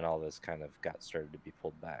when all this kind of got started to be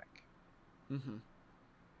pulled back. Mm-hmm.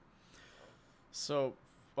 So,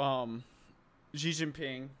 Xi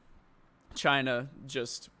Jinping, China,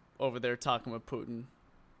 just over there talking with Putin,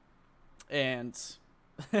 and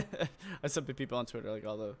I saw people on Twitter, like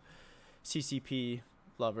all the CCP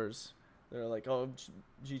lovers, they're like, oh,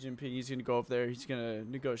 Xi Jinping, he's gonna go over there, he's gonna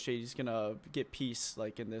negotiate, he's gonna get peace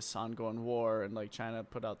like in this ongoing war, and like China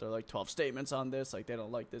put out their like 12 statements on this, like they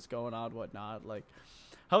don't like this going on, whatnot. Like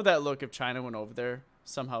how would that look if China went over there,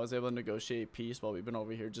 somehow was able to negotiate peace while we've been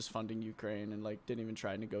over here just funding Ukraine and like didn't even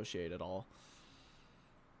try to negotiate at all?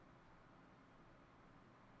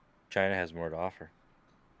 China has more to offer.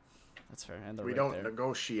 That's fair. And we don't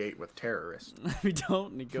negotiate with terrorists. We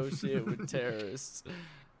don't negotiate with terrorists.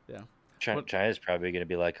 Yeah. China's probably going to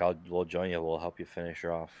be like, we'll join you. We'll help you finish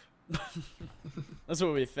her off. That's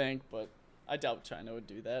what we think, but I doubt China would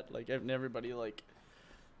do that. Like everybody, like,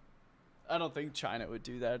 I don't think China would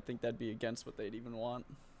do that. I think that'd be against what they'd even want.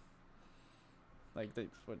 Like they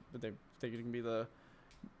can be the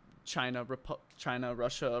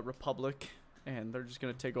China-Russia Republic, and they're just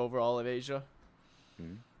gonna take over all of Asia.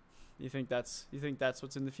 Mm-hmm. You think that's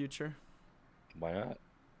what's in the future? Why not?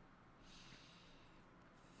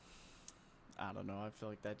 I don't know. I feel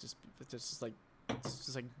like it's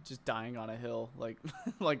just dying on a hill. Like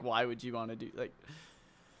like why would you want to do like?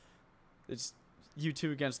 It's you two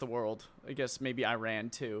against the world. I guess maybe Iran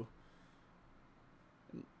too.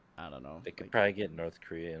 I don't know. They could probably get North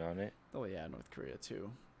Korea in on it. Oh yeah, North Korea too,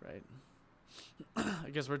 right? I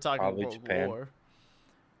guess we're talking probably World Japan. War.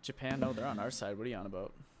 Japan, no, they're on our side. What are you on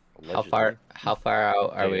about? Allegedly. How far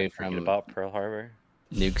out are we Thinking from about Pearl Harbor?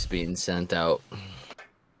 nukes being sent out?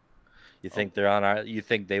 You think they're on our? You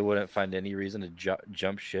think they wouldn't find any reason to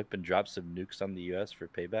jump ship and drop some nukes on the U.S. for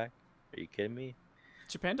payback? Are you kidding me?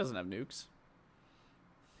 Japan doesn't have nukes.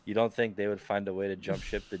 You don't think they would find a way to jump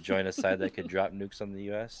ship to join a side that could drop nukes on the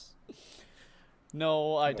U.S.?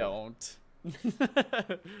 No, I don't.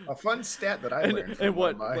 A fun stat that I learned. And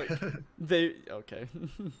what? Like, they okay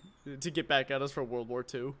to get back at us for World War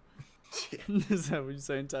II. Is that what you're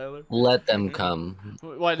saying, Tyler? Let them come.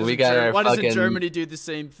 Why doesn't Germany do the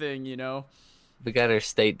same thing? You know. We got our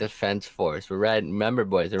state defense force. We're riding. Remember,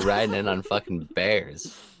 boys, we're riding in on fucking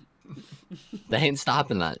bears. They ain't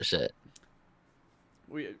stopping that shit.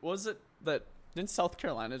 Was it that didn't South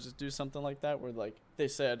Carolina just do something like that where like they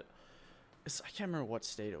said, I can't remember what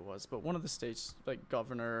state it was, but one of the states like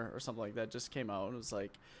governor or something like that just came out and was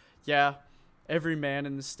like, yeah, every man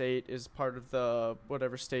in the state is part of the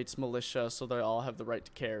whatever state's militia, so they all have the right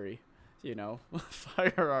to carry, you know,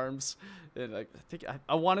 firearms. And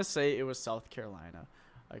I want to say it was South Carolina.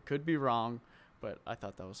 I could be wrong, but I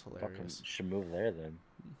thought that was hilarious. Fucking should move there then.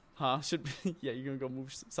 Huh? Yeah, you're gonna go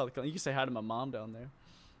move South Carolina. You can say hi to my mom down there.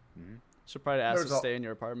 Should probably ask There's to al- stay in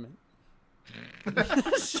your apartment.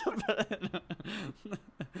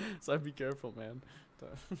 So be careful, man.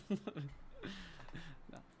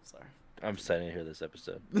 No, sorry. I'm excited to hear this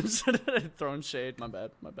episode. Throwing shade. My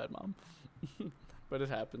bad, mom. But it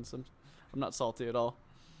happens. I'm not salty at all.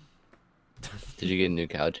 Did you get a new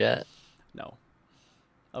couch yet? No,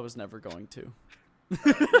 I was never going to.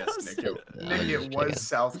 Yes, Nick. I'm Nick, just it was checking.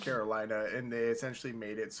 South Carolina, and they essentially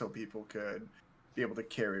made it so people could be able to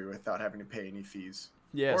carry without having to pay any fees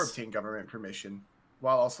or Yes. obtain government permission,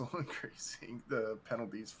 while also increasing the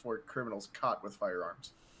penalties for criminals caught with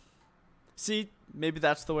firearms. See, maybe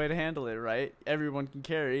that's the way to handle it, right? Everyone can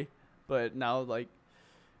carry, but now like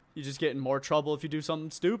you just get in more trouble if you do something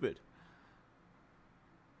stupid.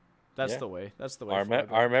 That's Yeah. the way. That's the way. Arm, forward.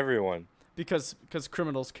 arm everyone. Because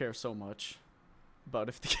criminals care so much about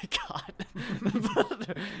if they get caught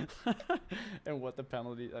and what the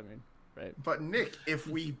penalty. I mean, right? But Nick, if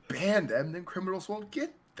we ban them, then criminals won't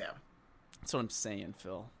get them. That's what I'm saying,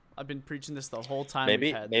 Phil. I've been preaching this the whole time. Maybe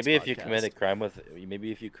we've had maybe this if you podcast. commit a crime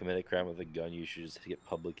with a gun, you should just get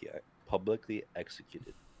publicly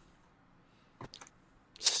executed.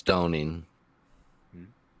 Stoning.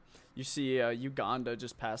 You see, Uganda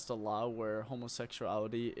just passed a law where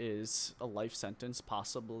homosexuality is a life sentence,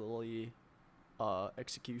 possibly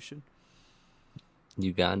execution.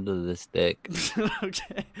 Uganda the stick.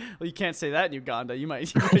 Okay. Well, you can't say that in Uganda. You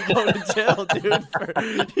might go to jail,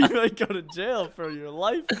 dude. You might go to jail for your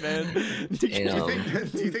life, man. Do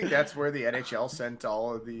you think that's where the NHL sent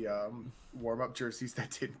all of the warm-up jerseys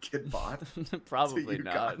that didn't get bought? Probably To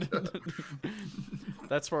not. Uganda?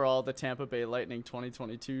 That's where all the Tampa Bay Lightning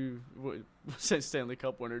 2022 Stanley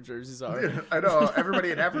Cup winner jerseys are. Yeah, I know.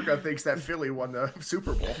 Everybody in Africa thinks that Philly won the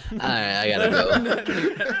Super Bowl. All right, I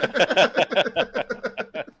gotta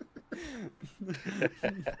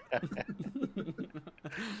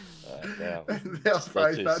Damn. They all Still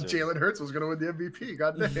probably too thought soon. Jalen Hurts was going to win the MVP.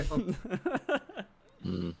 Goddamn.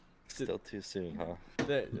 go. Still too soon, huh?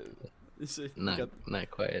 You see, Not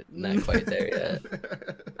quite there yet.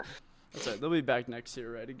 That's right. They'll be back next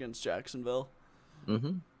year, right, against Jacksonville.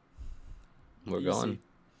 Mm-hmm. We're Easy. going.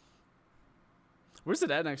 Where's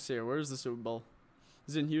it at next year? Where's the Super Bowl?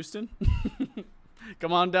 Is it in Houston?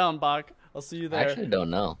 Come on down, Bach. I'll see you I there. actually don't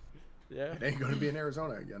know. Yeah. It ain't going to be in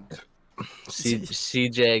Arizona again.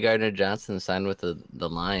 CJ Gardner Johnson signed with the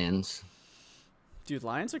Lions. Dude,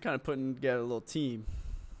 Lions are kind of putting together a little team.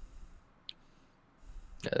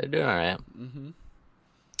 Yeah, they're doing all right. Mm-hmm.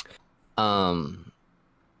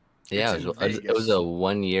 Yeah, It's in it was Vegas. a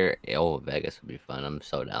 1 year. Oh, Vegas would be fun. I'm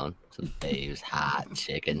so down. Some Dave's hot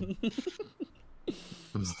chicken.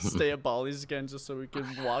 Stay at Bally's again just so we can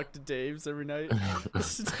walk to Dave's every night.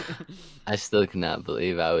 I still cannot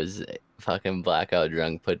believe I was fucking blackout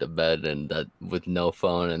drunk, put to bed, and that with no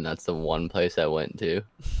phone, and that's the one place I went to.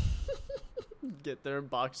 Get there,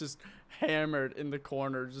 Bach just hammered in the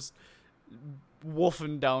corner, just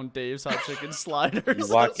wolfing down Dave's hot chicken sliders.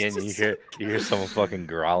 You walk in, you hear someone fucking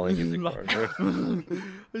growling in the corner.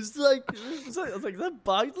 It's like I was like, is that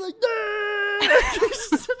Bach? He's like,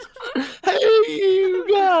 Hey, you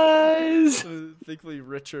guys! thankfully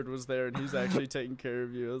Richard was there and he's actually taking care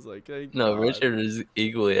of you. I was like, thank No, God. Richard is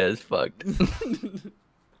equally as fucked.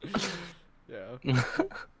 Yeah.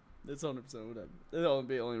 It's 100% whatever. That'll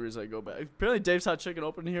be the only reason I go back. Apparently Dave's Hot Chicken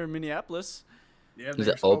opened here in Minneapolis. Yeah, Is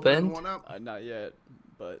they're it still opening open? one up. Not yet,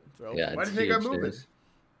 but they're open. Yeah, Why it's do you think I'm huge moving? news.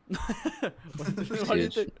 What do you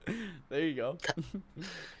huge. think? There you go.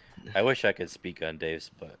 I wish I could speak on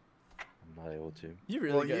Dave's, but I'm not able to. You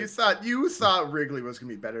really Well, got you thought Wrigley was gonna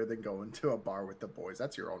be better than going to a bar with the boys.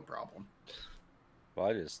 That's your own problem. Well,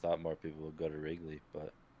 I just thought more people would go to Wrigley,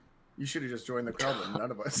 but You should have just joined the crowd, but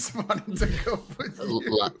none of us wanted to go with A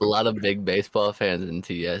you. lot of big baseball fans in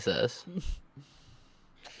TSS.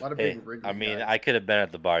 A lot of hey, big Wrigley I mean, guys. I could have been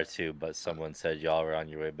at the bar too, but someone said y'all were on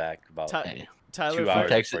your way back about. Ty- Hey, Tyler. 2 you hours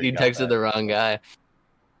texted, before you you got texted back. the wrong guy.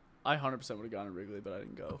 I 100% would have gone to Wrigley, but I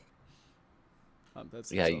didn't go.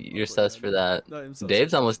 That's Yeah, so you're awkward, sus man. for that. No, I'm so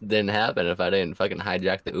Dave's sus. almost didn't happen if I didn't fucking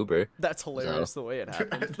hijack the Uber. That's hilarious the way it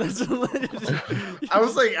happened. That's I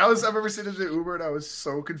was like, I remember sitting in the Uber and I was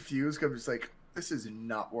so confused because it's like, this is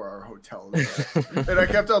not where our hotel is at. And I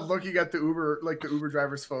kept on looking at the Uber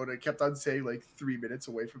driver's phone and it kept on saying like 2 minutes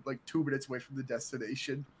away from the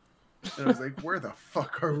destination. And I was like, where the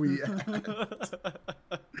fuck are we at?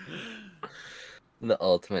 The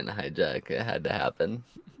ultimate hijack. It had to happen.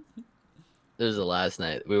 This was the last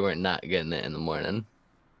night. We weren't not getting it in the morning.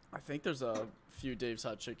 I think there's a few Dave's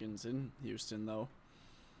Hot Chickens in Houston, though.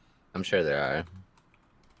 I'm sure there are.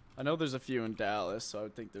 I know there's a few in Dallas, so I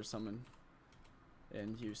would think there's some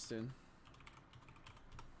in Houston.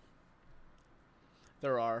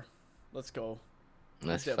 There are. Let's go.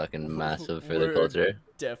 That's Def- fucking massive for the we're culture.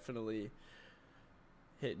 Definitely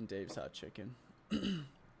hitting Dave's Hot Chicken.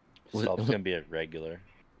 Phelps gonna be a regular.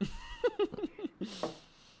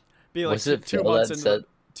 Be like Was it two Phil months that in said-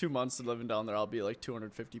 2 months of living down there. I'll be like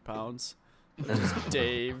 250 pounds. Just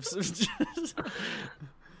Dave's.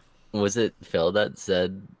 Was it Phil that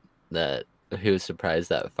said that he was surprised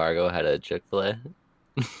that Fargo had a Chick-fil-A?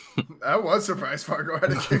 I was surprised Fargo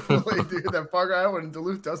had a Chick-fil-A, dude. That Fargo Island in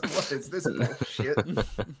Duluth doesn't want it's this bullshit.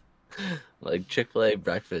 Like Chick-fil-A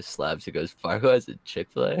breakfast slabs. He goes, Fargo has a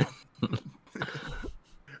Chick-fil-A?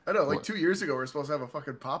 I know, like 2 years ago, we were supposed to have a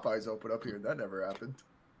fucking Popeyes open up here, and that never happened.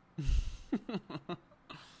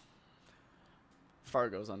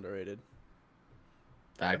 Fargo's underrated.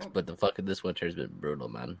 Facts, but the fucking this winter has been brutal,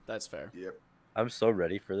 man. That's fair. Yep. I'm so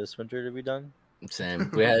ready for this winter to be done. Same.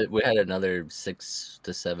 We had another 6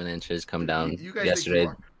 to 7 inches come down You guys yesterday.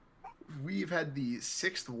 think we've had the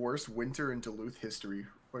 6th worst winter in Duluth history,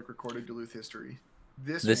 like recorded Duluth history.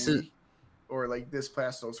 This is- week, or like this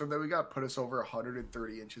past snowstorm that we got, put us over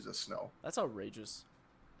 130 inches of snow. That's outrageous.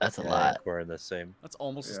 That's a Yeah, lot. We're in the same. That's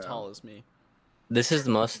almost as Yeah. tall as me. This is the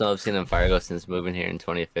most snow I've seen in Fargo since moving here in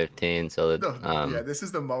 2015. So No, that, yeah, this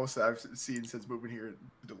is the most I've seen since moving here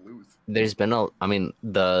to Duluth. there's been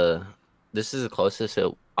this is the closest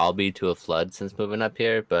I'll be to a flood since moving up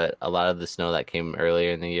here, but a lot of the snow that came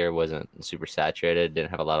earlier in the year wasn't super saturated,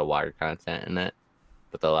 didn't have a lot of water content in it.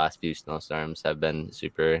 But the last few snowstorms have been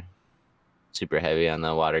super heavy on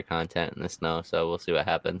the water content in the snow, so we'll see what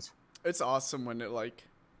happens. It's awesome when it like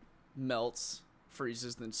melts,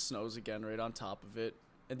 freezes, then snows again right on top of it,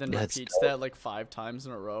 and then That's repeats dope. that like 5 times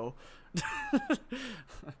in a row.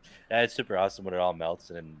 Yeah, it's super awesome when it all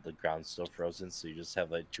melts and the ground's still frozen, so you just have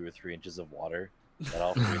like 2 or 3 inches of water that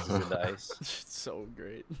all freezes into ice. It's so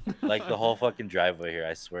great. Like the whole fucking driveway here,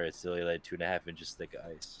 I swear it's still like 2.5 inches thick of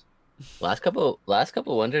ice. Last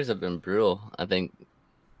couple winters have been brutal. I think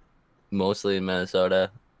mostly in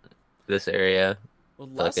Minnesota, this area.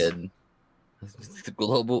 Well, Fucking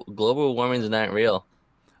global warming's not real.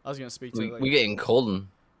 I was gonna speak to like, We getting cold.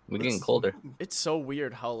 We getting colder. it's so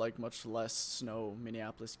weird how like much less snow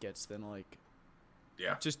Minneapolis gets than like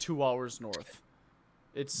Yeah. just 2 hours north.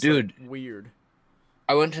 It's Dude. like, weird.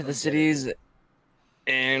 I went to the cities,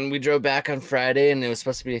 and we drove back on Friday, and it was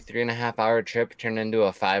supposed to be a 3.5-hour trip, turned into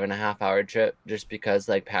a 5.5-hour trip, just because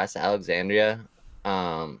like past Alexandria,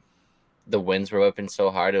 the winds were whipping so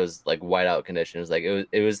hard it was like whiteout conditions. Like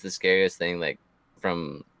it was the scariest thing. Like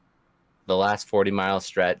from the last 40-mile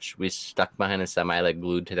stretch, we stuck behind a semi like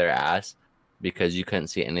glued to their ass because you couldn't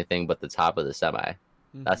see anything but the top of the semi.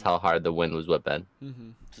 That's how hard the wind was whipping.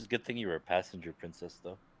 It's a good thing you were a passenger princess,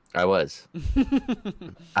 though. I was.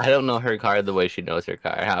 I don't know her car the way she knows her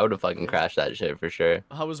car. I would have fucking crashed that shit for sure.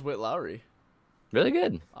 How was Whit Lowry? Really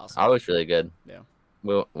good. Awesome. Always really good. Yeah.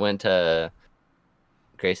 We went to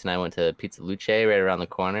Grace and I went to Pizza Luce right around the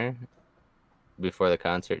corner before the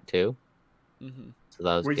concert too. Mm-hmm. So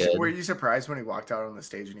that was Were good. you surprised when he walked out on the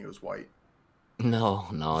stage and he was white? No.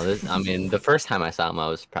 I mean, the first time I saw him, I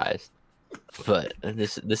was surprised. But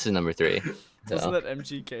this is number 3. So. Wasn't that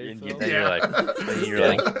MGK? And Phil? then you're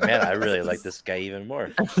like, man, I really like this guy even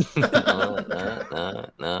more.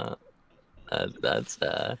 No. That's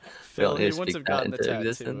Phil, don't he need to wouldn't speak have that gotten the into tattoo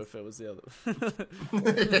existence. if it was the other.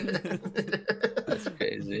 That's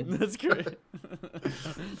crazy. That's great.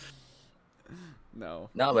 No.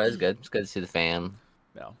 No, but it's good. It's good to see the fam.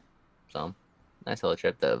 No. So, nice little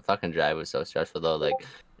trip. The fucking drive was so stressful though. Like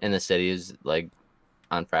in the cities, like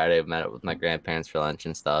on Friday, I met up with my grandparents for lunch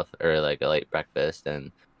and stuff, or like a late breakfast,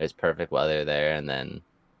 and there's perfect weather there. And then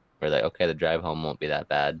we're like, okay, the drive home won't be that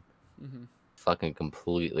bad. Mm-hmm. Fucking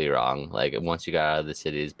completely wrong. Like once you got out of the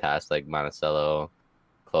cities, past like Monticello,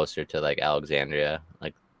 closer to like Alexandria,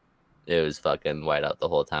 like it was fucking white out the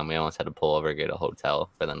whole time. We almost had to pull over and get a hotel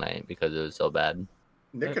for the night because it was so bad.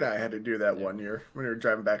 Nick and I had to do that one year when we were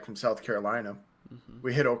driving back from South Carolina. Mm-hmm.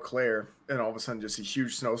 We hit Eau Claire, and all of a sudden, just a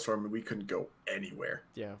huge snowstorm, and we couldn't go anywhere.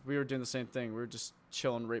 Yeah, we were doing the same thing. We were just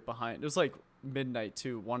chilling right behind. It was like midnight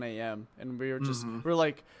too, 1 a.m. And we were just, we're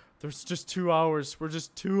like, there's just 2 hours. We're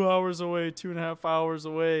just 2 hours away, 2.5 hours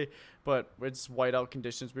away. But it's whiteout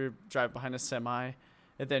conditions. We were driving behind a semi,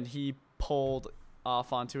 and then he pulled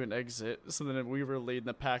off onto an exit. So then we were leading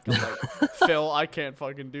the pack. I'm like, Phil, I can't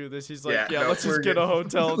fucking do this. He's like, yeah, no, let's we're just get good. a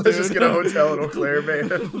hotel, dude. Let's just get a hotel in Eau Claire,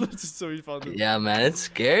 man. So we found it. Yeah, man, it's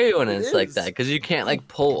scary when it's like is. that because you can't like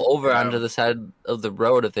pull over onto the side of the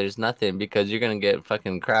road if there's nothing because you're gonna get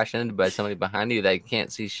fucking crashed into by somebody behind you that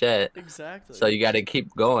can't see shit. Exactly. So you got to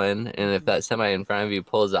keep going, and if that semi in front of you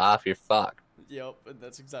pulls off, you're fucked. Yep, and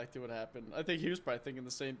that's exactly what happened. I think he was probably thinking the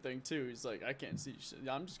same thing too. He's like, I can't see shit.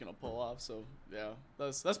 I'm just gonna pull off. So yeah,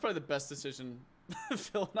 that's probably the best decision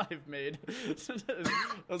Phil and I have made.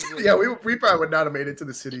 Yeah, we probably would not have made it to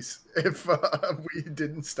the cities if we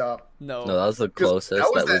didn't stop. No, that was the closest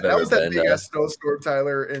that we've ever been. That was that big ass snowstorm,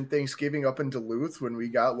 Tyler, in Thanksgiving up in Duluth when we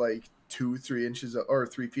got like 2-3 inches or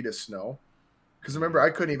 3 feet of snow. Because remember, I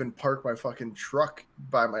couldn't even park my fucking truck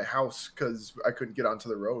by my house because I couldn't get onto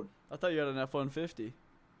the road. I thought you had an F-150.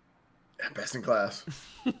 Yeah, best in class.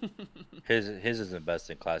 His isn't best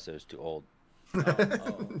in class. It was too old.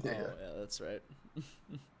 Yeah, that's right.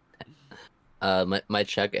 My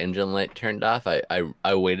check engine light turned off.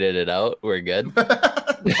 I waited it out. We're good. Fuck,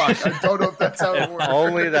 I don't know if that's how it works.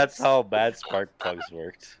 Only that's how bad spark plugs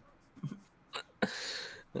worked.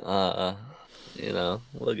 We'll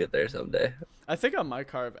get there someday. I think on my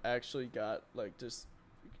car I've actually got like just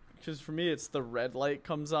because for me it's the red light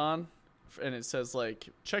comes on and it says like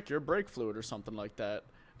check your brake fluid or something like that.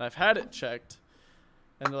 And I've had it checked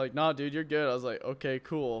and they're like, nah, dude, you're good. I was like, okay,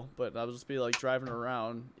 cool. But I'll just be like driving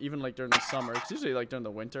around even like during the summer. It's usually like during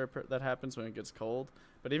the winter that happens when it gets cold.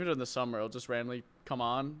 But even during the summer, it'll just randomly come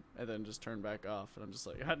on and then just turn back off. And I'm just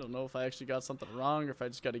like, I don't know if I actually got something wrong or if I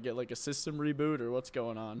just got to get like a system reboot or what's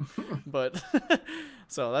going on. But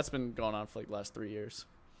so that's been going on for like the last 3 years.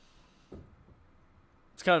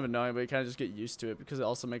 It's kind of annoying, but you kind of just get used to it because it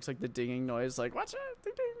also makes like the dinging noise, like, watch it,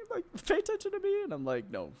 ding, ding, like, pay attention to me. And I'm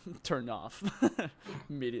like, no, turn off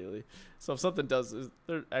immediately. So if something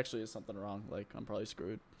there actually is something wrong, like, I'm probably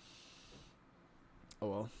screwed. Oh,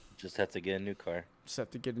 well. Just have to get a new car. Just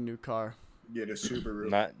have to get a new car. Get a Subaru.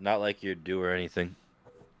 Not like you're due or anything.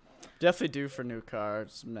 Definitely due for new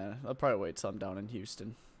cars. Nah, I'll probably wait till I'm down in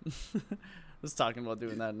Houston. I was talking about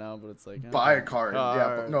doing that now, but it's like buy a car.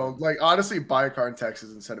 Yeah, but no, like honestly, buy a car in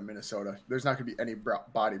Texas instead of Minnesota. There's not gonna be any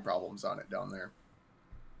body problems on it down there.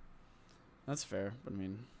 That's fair, but I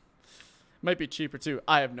mean, it might be cheaper too.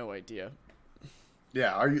 I have no idea.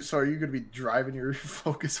 Yeah, are you gonna be driving your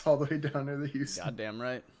Focus all the way down to the Houston? Goddamn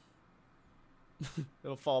right.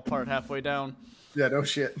 It'll fall apart halfway down. Yeah, no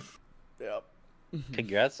shit. Yep.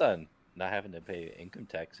 Congrats on not having to pay income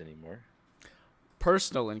tax anymore.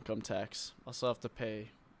 Personal income tax. Also have to pay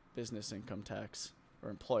business income tax or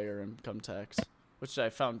employer income tax, which I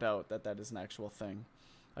found out that is an actual thing.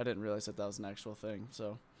 I didn't realize that was an actual thing.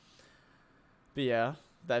 So, but yeah,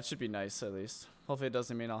 that should be nice at least. Hopefully it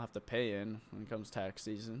doesn't mean I'll have to pay in when it comes tax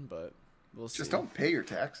season, but we'll see. Just don't pay your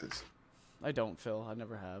taxes. I don't, Phil. I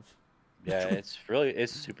never have. Yeah,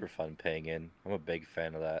 it's super fun paying in. I'm a big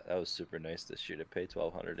fan of that. That was super nice this year to pay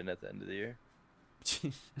 $1,200 in at the end of the year.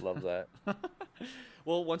 Love that.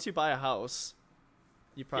 Well, once you buy a house,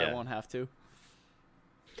 you probably won't have to.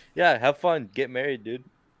 Yeah, have fun. Get married, dude.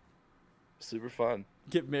 Super fun.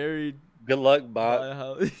 Get married. Good luck,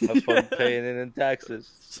 Bob. Have fun paying in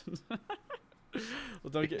taxes.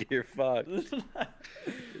 Well, don't get you're fucked.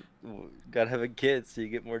 Gotta have a kid so you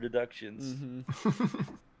get more deductions.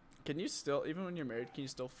 Mm-hmm. Can you still, even when you're married, can you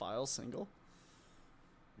still file single?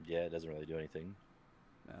 Yeah, it doesn't really do anything.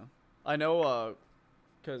 No. I know,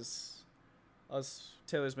 because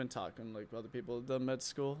Taylor's been talking like other people at the med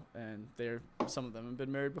school, and some of them have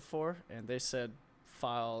been married before, and they said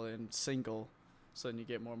file in single, so then you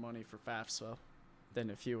get more money for FAFSA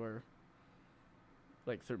than if you were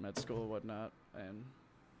like through med school and whatnot,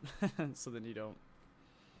 and so then you don't.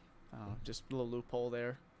 Just a little loophole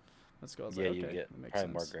there. Let's go. Yeah, you get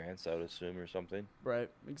probably more grants, I would assume, or something. Right,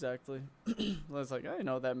 exactly. Well, it's like, I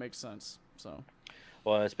know that makes sense. So.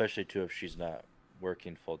 Well, especially too if she's not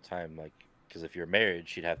working full time, like, because if you're married,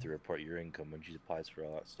 she'd have to report your income when she applies for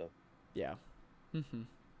all that stuff. Yeah. Mm-hmm.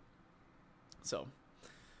 So.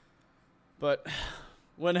 But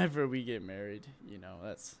whenever we get married,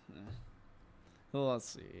 that's. Well, let's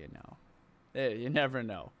see. Hey, you never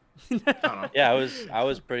know. Yeah, I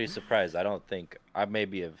was pretty surprised. I don't think I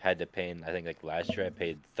maybe have had to pay in. I think like last year I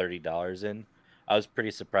paid $30 in. I was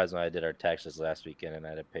pretty surprised when I did our taxes last weekend and I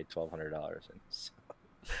had to pay $1,200 in. So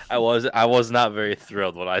I was not very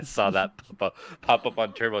thrilled when I saw that pop up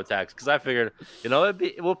on TurboTax because I figured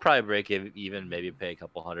we'll probably break even, maybe pay a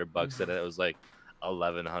couple $100, and then it was like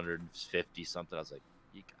 $1,150 something. I was like,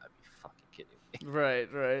 you gotta be fucking kidding me.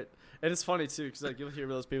 Right. And it's funny too, because like you'll hear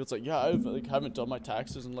those people. It's like, yeah, I haven't done my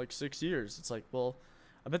taxes in like 6 years. It's like, well,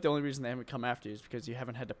 I bet the only reason they haven't come after you is because you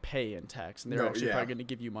haven't had to pay in tax, and they're probably going to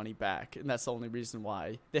give you money back, and that's the only reason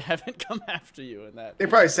why they haven't come after you. And that they'll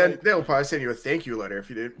probably send you a thank you letter if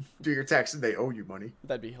you didn't do your taxes. They owe you money.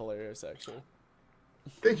 That'd be hilarious, actually.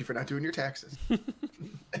 Thank you for not doing your taxes.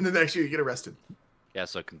 And then next year you get arrested. Yeah,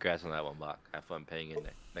 so congrats on that one, Bach. Have fun paying in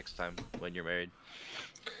next time when you're married.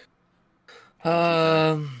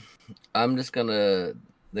 I'm just gonna.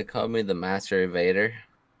 They call me the Master Evader.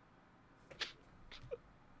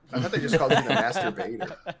 I thought they just called you the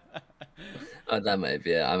Masturbator. Oh, that might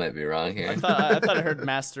be it. I might be wrong here. I thought I heard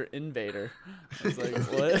Master Invader. I was like,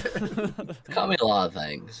 what? Call me a lot of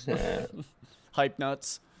things. Hype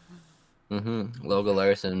nuts. Logan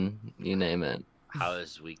Larson, you name it. How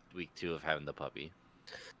is week 2 of having the puppy?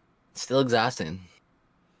 Still exhausting.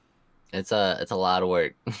 It's a lot of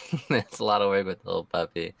work. It's a lot of work with the little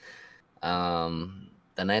puppy.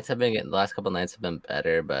 The last couple nights have been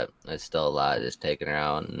better, but it's still a lot just taking her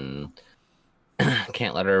out and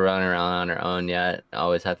can't let her run around on her own yet.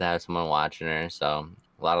 Always have to have someone watching her, so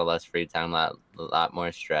a lot of less free time, a lot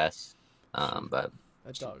more stress. But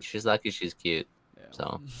she's lucky she's cute. Yeah.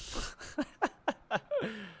 So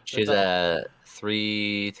she's at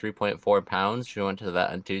 3.4 pounds. She went to the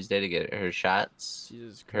vet on Tuesday to get her shots.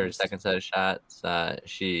 Her second set of shots.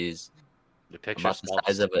 She's about the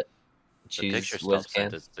size of it. The picture stuff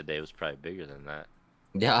sent us today was probably bigger than that.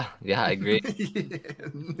 Yeah, I agree.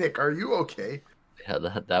 Nick, are you okay? Yeah,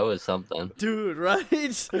 that was something, dude.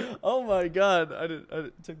 Right? Oh my god, I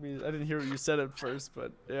didn't hear what you said at first,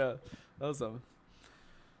 but yeah, that was something.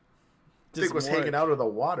 Dick was hanging out of the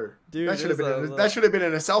water. Dude, that should have been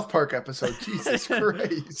in a South Park episode. Jesus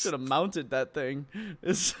Christ! Should have mounted that thing.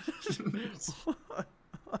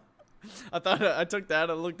 I took that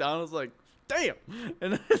and looked down. I was like, damn!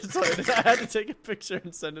 And so I had to take a picture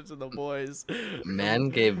and send it to the boys. Man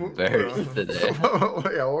gave birth today.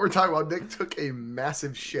 Yeah, what we're talking about, Nick took a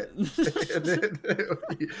massive shit. And then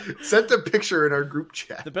he sent a picture in our group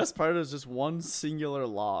chat. The best part is just one singular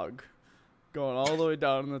log going all the way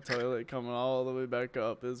down in the toilet, coming all the way back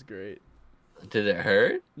up. Is great. Did it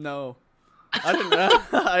hurt? No. I didn't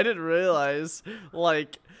realize,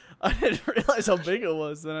 I didn't realize how big it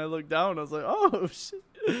was. Then I looked down and I was like, oh, shit.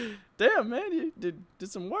 Damn, man, you did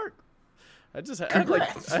some work. I had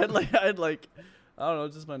like I don't know,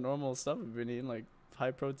 just my normal stuff I've been eating, like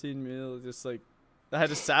high protein meal, just like I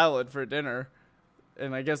had a salad for dinner,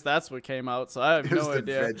 and I guess that's what came out. So I have no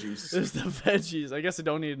idea. It was the veggies. I guess I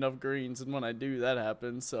don't eat enough greens, and when I do, that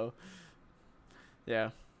happens. So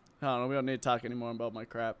yeah, I don't know. We don't need to talk anymore about my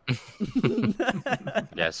crap.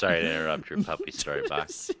 Yeah, sorry to interrupt your puppy story,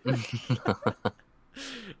 Box.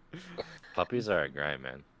 Puppies are a grind,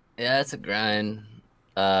 man. Yeah, it's a grind.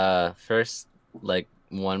 First,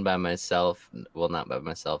 one by myself. Well, not by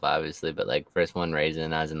myself, obviously, but first one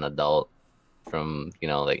raising as an adult from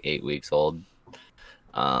 8 weeks old.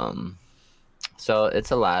 So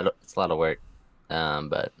it's a lot of work.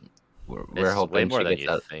 But we're hoping way more she than gets you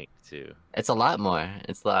out. think too. It's a lot more.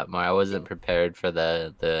 I wasn't prepared for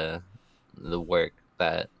the work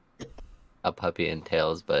that a puppy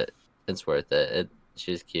entails, but it's worth it.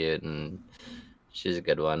 She's cute and she's a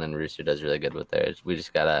good one, and Rooster does really good with her. We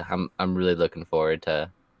just gotta. I'm really looking forward to,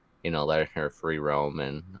 letting her free roam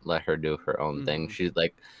and let her do her own thing. She's to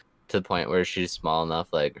the point where she's small enough.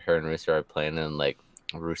 Her and Rooster are playing, and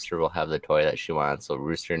Rooster will have the toy that she wants, so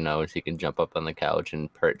Rooster knows he can jump up on the couch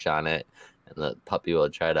and perch on it, and the puppy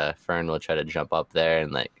Fern will try to jump up there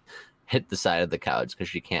and hit the side of the couch because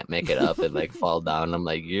she can't make it up and fall down. I'm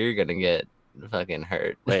like, you're gonna get fucking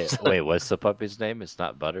hurt. Wait, what's the puppy's name? It's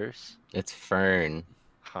not Butters? It's Fern.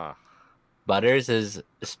 Huh. Butters is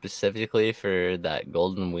specifically for that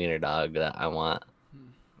golden wiener dog that I want.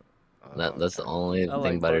 That's the only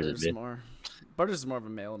thing Butters would be. Butters is more of a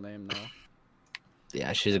male name though.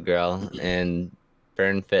 Yeah, she's a girl, and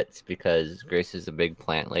Fern fits because Grace is a big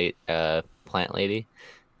plant lady,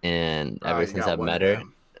 and ever since I've met her,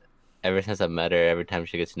 every time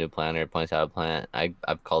she gets a new plant or points out a plant,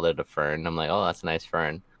 I've called it a fern. I'm like, oh, that's a nice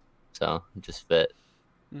fern. So it just fit.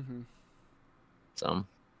 So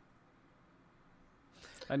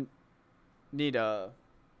I need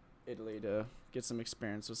Italy to get some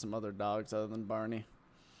experience with some other dogs other than Barney.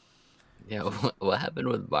 Yeah, what happened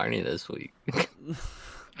with Barney this week?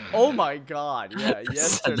 Oh my god, yeah,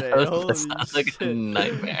 yesterday. Holy shit. A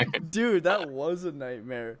nightmare. Dude, that was a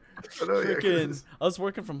nightmare. I was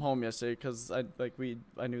working from home yesterday because I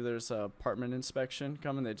knew there's a apartment inspection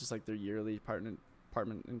coming. They just their yearly apartment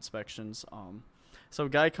inspections. So a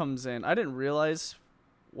guy comes in. I didn't realize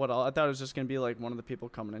I thought it was just gonna be one of the people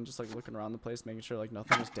coming in, just looking around the place, making sure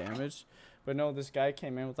nothing was damaged. But no, this guy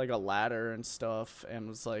came in with a ladder and stuff and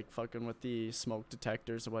was fucking with the smoke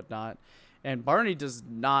detectors and whatnot. And Barney does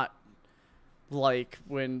not like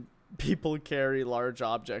when people carry large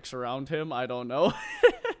objects around him. I don't know.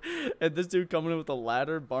 And this dude coming in with a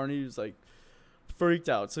ladder, Barney was freaked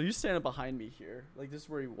out. So you standing behind me here. This is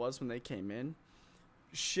where he was when they came in.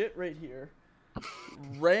 Shit right here.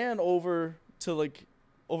 Ran over to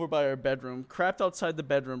over by our bedroom, crapped outside the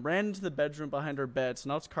bedroom, ran into the bedroom behind our bed, so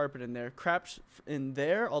now it's carpet in there, crapped in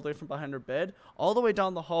there all the way from behind our bed, all the way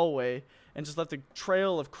down the hallway, and just left a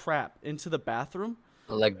trail of crap into the bathroom.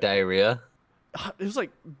 Like diarrhea? It was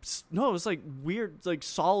like, no, it was like weird, like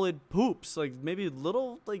solid poops, like maybe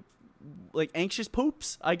little, like anxious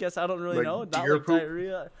poops, I guess. I don't really Like know. Not deer like poop?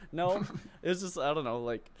 diarrhea. No, it was just, I don't know,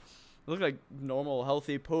 like, it looked like normal,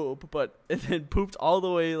 healthy poop, but it then pooped all the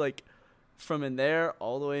way, like, from in there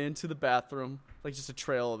all the way into the bathroom, like just a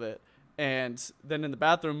trail of it. And then in the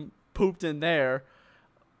bathroom, pooped in there.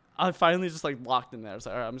 I finally just, like, locked him there. I was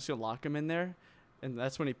like, all right, I'm just going to lock him in there. And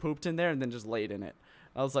that's when he pooped in there and then just laid in it.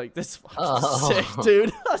 I was like, this is fucking sick,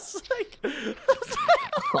 dude. I was like,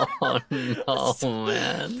 Oh no,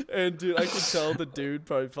 man. and dude, I could tell the dude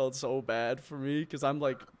probably felt so bad for me because I'm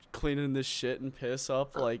like cleaning this shit and piss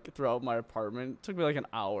up like throughout my apartment. It took me like an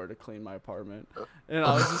hour to clean my apartment, and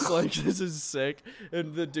I was just like, this is sick.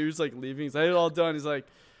 And the dude's like leaving. He's like, it's all done. He's like,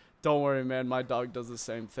 don't worry, man. My dog does the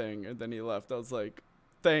same thing. And then he left. I was like,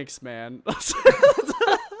 thanks, man.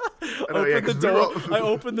 I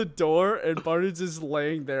opened the door and Barney's just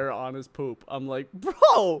laying there on his poop. I'm like,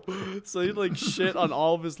 bro. So he like shit on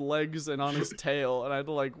all of his legs and on his tail, and I had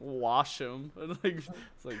to like wash him. And like,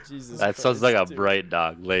 it's like Jesus. That Christ, sounds like a dude. bright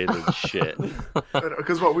dog laying in shit.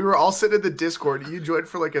 Because what we were all sitting in the Discord, you joined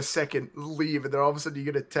for like a second, leave, and then all of a sudden you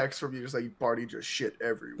get a text from you just like Barney just shit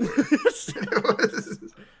everywhere.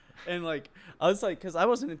 And like I was like, because I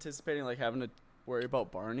wasn't anticipating like having to worry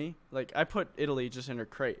about Barney. Like I put Italy just in her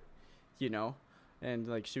crate, you know, and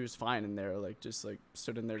like she was fine in there, like just like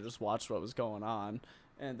stood in there, just watched what was going on.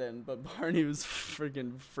 And then, but Barney was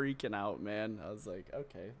freaking out, man. I was like,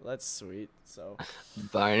 okay, that's sweet. So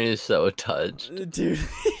Barney's so touched. dude,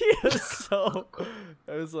 he was so,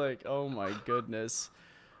 I was like, oh my goodness.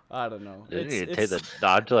 I don't know. You need to take the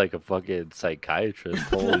dog to like a fucking psychiatrist.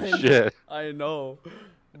 Holy shit. I know.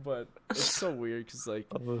 But it's so weird because like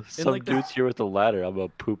Some like, dude's here with a ladder. I'm gonna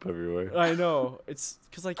poop everywhere. I know, it's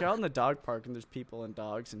because like you're out in the dog park and there's people and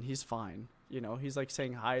dogs and he's fine, you know, he's like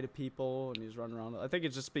saying hi to people and he's running around. I think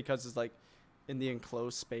it's just because it's like in the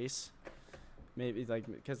enclosed space, maybe like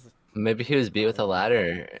because Maybe he was beat with a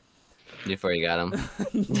ladder before you got him.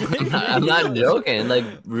 I'm not joking. Like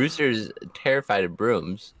Rooster's terrified of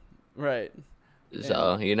brooms, right.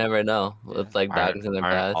 so you never know with like dogs in the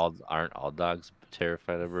past. Aren't all dogs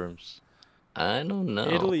terrified of brooms? I don't know.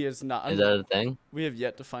 Italy is not. Is that a thing? We have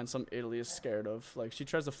yet to find something Italy is scared of. Like she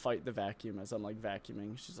tries to fight the vacuum as I'm like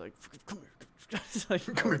vacuuming. She's like, come here. It's like,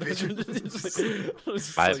 Come here, bitch.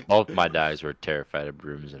 Both my dogs were terrified of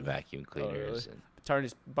brooms and vacuum cleaners. Really?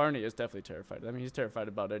 Barney is definitely terrified. I mean, he's terrified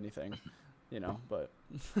about anything, you know. But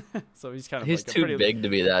so he's kind of He's like too big to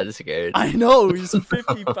be that scared. I know, he's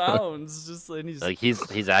 50 pounds. Just and he's Like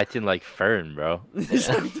he's acting like Fern, bro. he's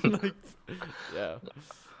acting like, yeah.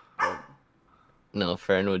 No,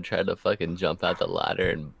 Fern would try to fucking jump out the ladder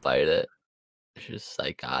and bite it. She's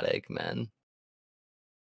psychotic, man.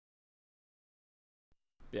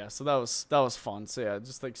 Yeah, so that was fun. So yeah,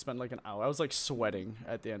 just like spent like an hour. I was like sweating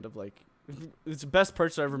at the end of like, it's the best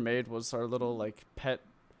purchase I ever made was our little like pet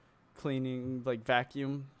cleaning like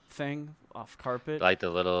vacuum thing off carpet. Like the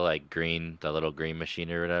little green machine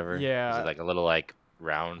or whatever. Yeah. Is it like a little like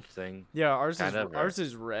round thing? Yeah, ours Or-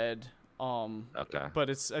 is red. Okay. But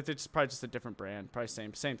I think it's probably just a different brand. Probably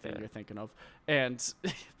same thing Yeah. you're thinking of. And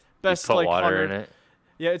You best put like water 100 in it.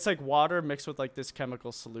 Yeah, it's like water mixed with like this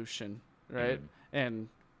chemical solution, right? And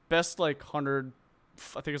best like 100,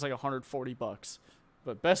 I think it's like $140,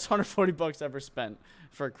 but best $140 ever spent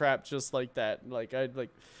for crap just like that. Like I had to,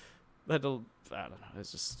 I don't know.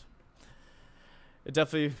 It's just, it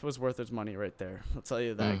definitely was worth its money right there. I'll tell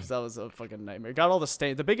you that because that was a fucking nightmare. Got all the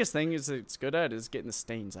stain. The biggest thing is it's good at is getting the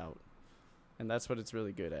stains out, and that's what it's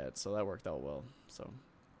really good at. So that worked out well. So,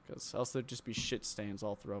 because else there'd just be shit stains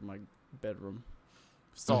all throughout my bedroom.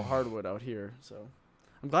 It's all hardwood out here, so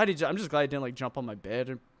I'm just glad he didn't like jump on my bed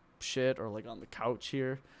and shit or like on the couch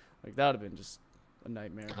here. Like that would have been just a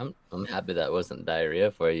nightmare. I'm happy that wasn't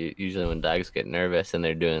diarrhea for you. Usually when dogs get nervous and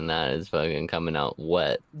they're doing that, it's fucking coming out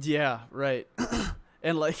wet. Yeah, right.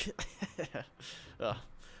 And like,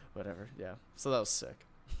 whatever. Yeah. So that was sick.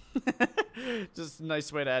 Just a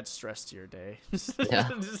nice way to add stress to your day. Yeah.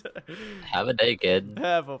 Have a day, kid.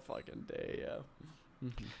 Have a fucking day. Yeah.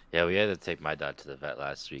 Yeah, we had to take my dog to the vet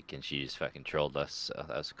last week, and she just fucking trolled us. So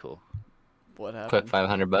that was cool. What happened? Quick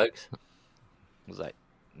 $500. It was like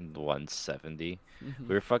 170.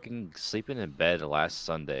 We were fucking sleeping in bed last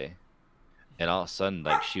Sunday, and all of a sudden,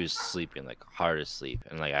 like she was sleeping like hard asleep,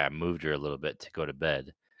 and like I moved her a little bit to go to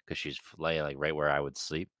bed because she's laying like right where I would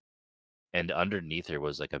sleep, and underneath her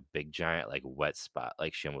was like a big giant like wet spot.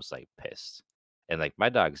 Like she almost like pissed. And like my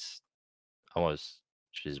dog's almost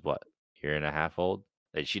she's what, year and a half old?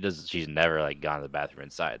 Like she's never like gone to the bathroom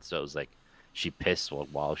inside. So it was like she pissed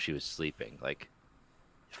while she was sleeping, like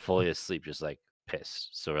fully asleep, just like pissed.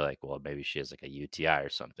 So we're like, well, maybe she has like a UTI or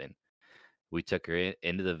something. We took her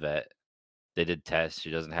into the vet. They did tests.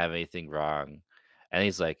 She doesn't have anything wrong. And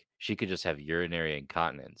he's like, she could just have urinary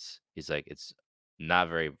incontinence. He's like, it's not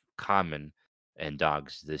very common in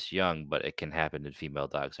dogs this young, but it can happen in female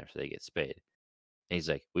dogs after they get spayed. And he's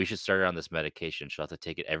like, we should start her on this medication. She'll have to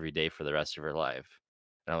take it every day for the rest of her life.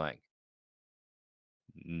 And I'm like,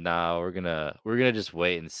 no, we're gonna just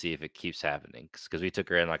wait and see if it keeps happening. Because we took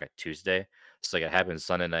her in like a Tuesday. So like it happened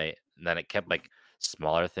Sunday night, and then it kept like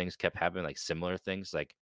smaller things kept happening, like similar things,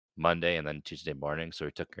 like Monday and then Tuesday morning. So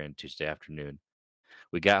we took her in Tuesday afternoon.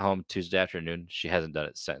 We got home Tuesday afternoon. She hasn't done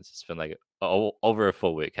it since. It's been like over a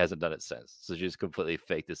full week. Hasn't done it since. So she's completely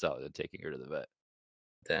faked this out and taking her to the vet.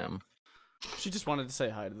 Damn. She just wanted to say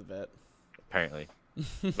hi to the vet. Apparently.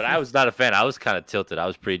 But I was not a fan. I was kind of tilted. I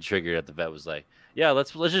was pretty triggered at the vet was like, yeah,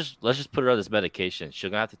 let's just put her on this medication. She'll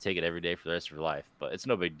gonna have to take it every day for the rest of her life, but it's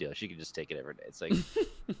no big deal. She can just take it every day. It's like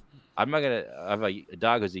I'm not gonna. I have a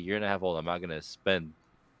dog who's a year and a half old. I'm not gonna spend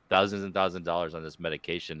thousands and thousands of dollars on this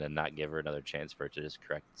medication and not give her another chance for it to just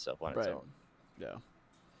correct itself on its own. Yeah.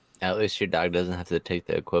 At least your dog doesn't have to take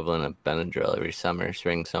the equivalent of Benadryl every summer,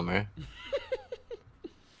 spring, summer.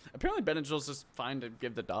 Apparently, Benadryl's just fine to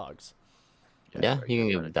give the dogs. Yeah, you can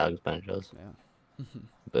give the dogs Benadryls. Yeah.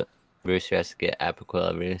 But Brewster has to get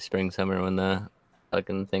Apoquel every spring, summer when the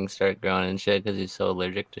fucking things start growing and shit because he's so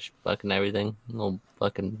allergic to fucking everything. Little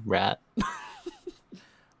fucking rat.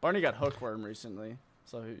 Barney got hookworm recently,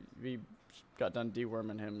 so we got done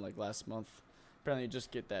deworming him like last month. Apparently, you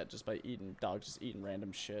just get that just by dogs just eating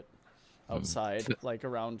random shit outside, like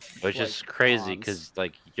around. Which like, is crazy ponds. because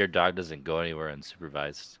like your dog doesn't go anywhere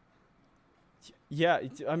unsupervised. Yeah,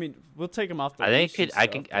 I mean, we'll take him off the I think leash and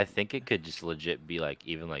I stuff, think it could just legit be like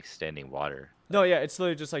even like standing water. No, yeah, it's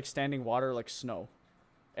literally just like standing water, like snow,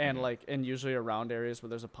 and like and usually around areas where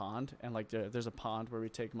there's a pond, and like there's a pond where we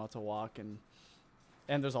take him out to walk, and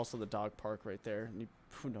there's also the dog park right there. And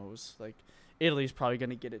who knows, like Italy's probably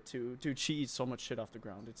gonna get it too. Dude, she eats so much shit off the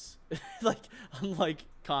ground. It's like I'm like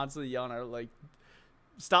constantly yelling at her like,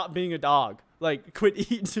 stop being a dog. Like, quit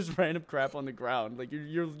eating just random crap on the ground. Like,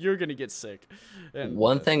 you're gonna get sick. And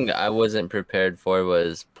one thing I wasn't prepared for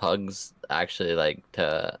was pugs actually like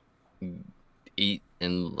to eat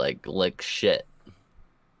and like lick shit.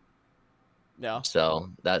 Yeah.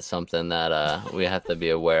 So that's something that we have to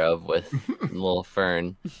be aware of with little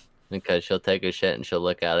Fern, because she'll take a shit and she'll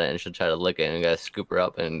look at it and she'll try to lick it and you gotta scoop her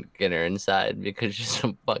up and get her inside because she's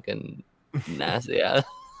so fucking nasty ass.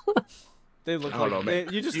 They look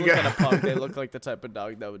like you just look at a pug. They look like the type of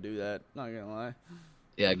dog that would do that. Not gonna lie.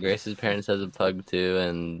 Yeah, Grace's parents has a pug too,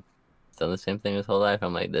 and it's done the same thing his whole life.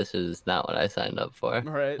 I'm like, this is not what I signed up for.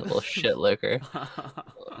 Right. A little shit licker.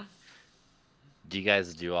 Do you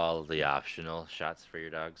guys do all the optional shots for your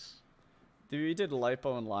dogs? Dude, we did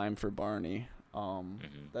lipo and lime for Barney.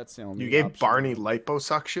 That's the only. You gave option. Barney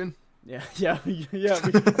liposuction? Yeah. Why do you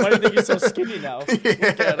think he's so skinny now? Look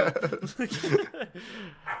at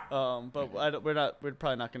him. But we're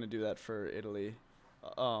probably not gonna do that for Italy.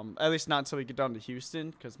 At least not until we get down to Houston,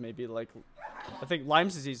 because maybe like, I think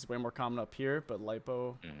Lyme's disease is way more common up here, but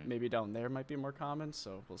lipo maybe down there might be more common.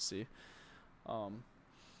 So we'll see.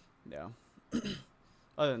 Yeah.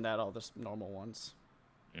 Other than that, all just normal ones.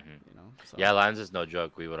 You know. So. Yeah, Lyme's is no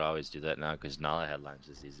joke. We would always do that now because Nala had Lyme's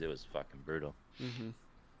disease. It was fucking brutal.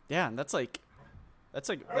 Yeah, and that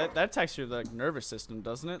attacks your like nervous system,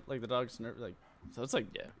 doesn't it? Like the dog's like, so it's like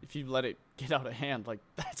if you let it get out of hand, like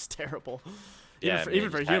that's terrible. Yeah, even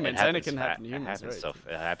for humans, and it can happen to humans. It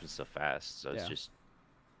happens so fast, so it's Yeah. just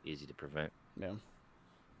easy to prevent. Yeah.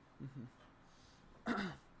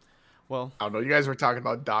 Well, I don't know. You guys were talking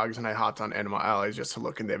about dogs, and I hopped on Animal Allies just to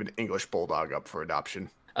look, and they have an English bulldog up for adoption.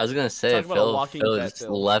 I was gonna say, Talk about a walking Phil vet, is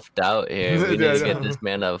Bill. left out here. We need to get this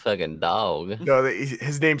man a fucking dog. No,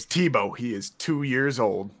 his name's Tebow. He is 2 years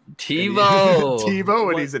old. Tebow. Tebow,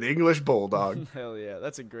 and What? he's an English bulldog. hell yeah,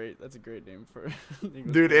 that's a great name for.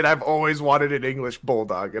 English Dude, and I've always wanted an English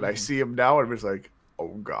bulldog, and I see him now, and I'm just like,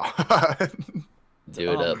 oh god.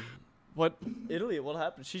 Do it up. What Italy? What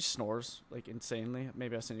happened? She snores like insanely.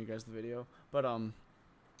 Maybe I'll send you guys the video.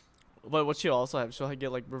 But what she'll also have? She'll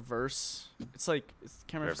get like reverse. It's like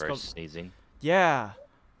can't remember if it's Reverse called. sneezing. Yeah,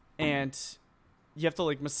 and you have to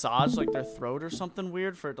like massage like their throat or something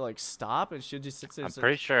weird for it to like stop, and she just sits there.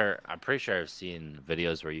 I'm pretty sure I've seen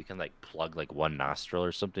videos where you can like plug like one nostril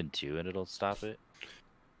or something too, and it'll stop it.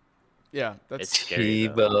 Yeah, that's It's scary.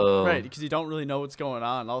 though. Tebow. right, because you don't really know what's going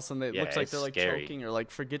on. All of a sudden, it Yeah, looks like it's they're like scary. choking or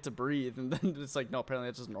like forget to breathe, and then it's like, no, apparently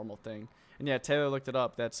that's just a normal thing. And yeah, Taylor looked it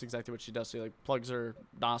up. That's exactly what she does. She like plugs her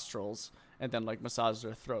nostrils and then like massages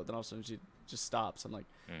her throat. Then all of a sudden she just stops. I'm like,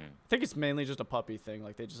 I think it's mainly just a puppy thing.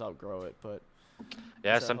 Like they just outgrow it, but Yeah, So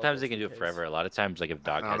I hope sometimes they that's can the do it case. forever. A lot of times, like if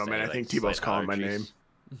dog I has don't know, man. any, I think like, Tebow's slight calling my allergies,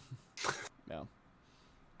 yeah.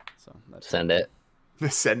 So that's Send it.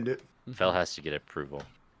 Send it. Phil has to get approval.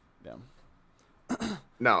 Yeah.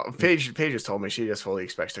 No, Paige just told me she just fully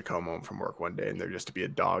expects to come home from work one day and there just to be a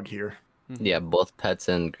dog here. Yeah, both Pets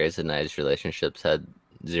and Grace and I's relationships had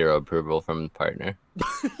zero approval from the partner.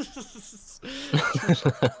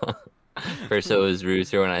 First it was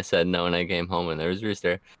Rooster when I said no, and I came home and there was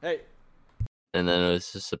Rooster, Hey. and then it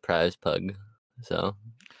was a surprise pug. So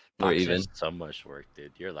we're Dogs are even. so much work,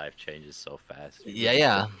 dude. Your life changes so fast.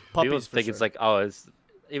 Yeah. People Puppies for think sure. it's like, oh, it's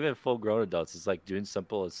even full-grown adults. It's like doing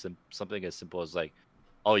something as simple as like,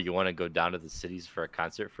 oh, you want to go down to the cities for a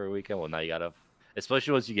concert for a weekend? Well, now you gotta,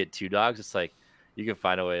 especially once you get 2 dogs. It's like you can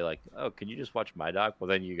find a way. Like, oh, can you just watch my dog? Well,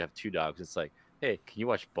 then you have 2 dogs. It's like, hey, can you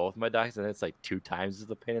watch both my dogs? And it's like 2 times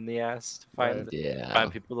the pain in the ass to find Yeah.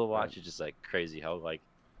 find people to watch. It's just like crazy how like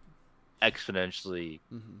exponentially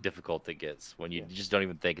difficult it gets when you just don't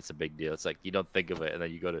even think it's a big deal. It's like you don't think of it, and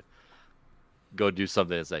then you go do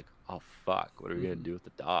something. It's like, oh fuck, what are we gonna do with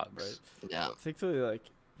the dogs? Right. Yeah. Thankfully, like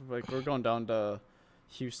we're going down to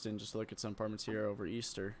Houston just to look at some apartments here over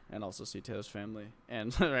Easter and also see Taylor's family.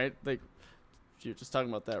 And right, like you're just talking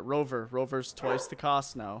about that. Rover's twice the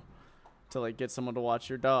cost now to like get someone to watch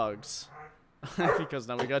your dogs. Because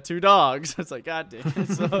now we got 2 dogs. It's like, god damn.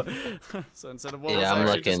 So instead of what was I'm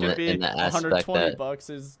actually just looking gonna be in the aspect $120 that-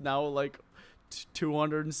 bucks is now like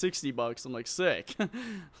 $260. I'm like, sick.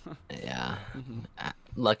 Yeah.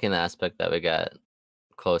 Lucky in the aspect that we got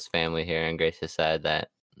close family here, and Grace decided that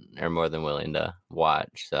are more than willing to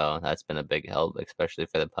watch. So that's been a big help, especially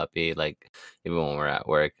for the puppy. Like even when we're at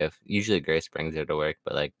work, if usually Grace brings her to work,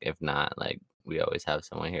 but like if not, like we always have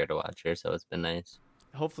someone here to watch her. So it's been nice.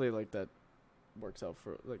 Hopefully, like that works out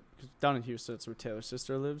for like 'cause down in Houston, it's where Taylor's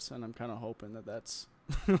sister lives, and I'm kind of hoping that that's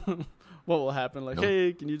what will happen. Like,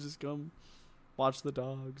 hey, can you just come watch the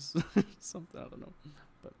dogs? Something, I don't know,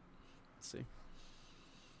 but let's see.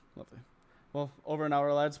 Lovely. Well, over an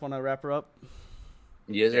hour, lads. Want to wrap her up?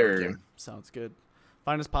 Yes, sir. Sounds good.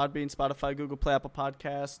 Find us Podbean, Spotify, Google Play, Apple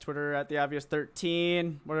Podcasts, Twitter at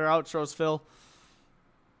TheObvious13. What are our outros, Phil?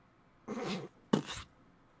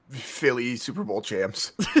 Philly Super Bowl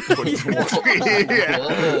champs. Whoa.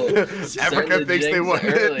 Africa thinks they won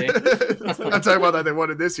it. I'm talking about that they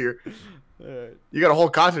won it this year. All right. You got a whole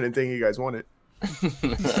continent thing. You guys won it.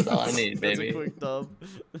 That's all I need, That's baby. a quick dub.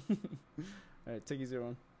 All right, take it easy,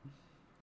 everyone.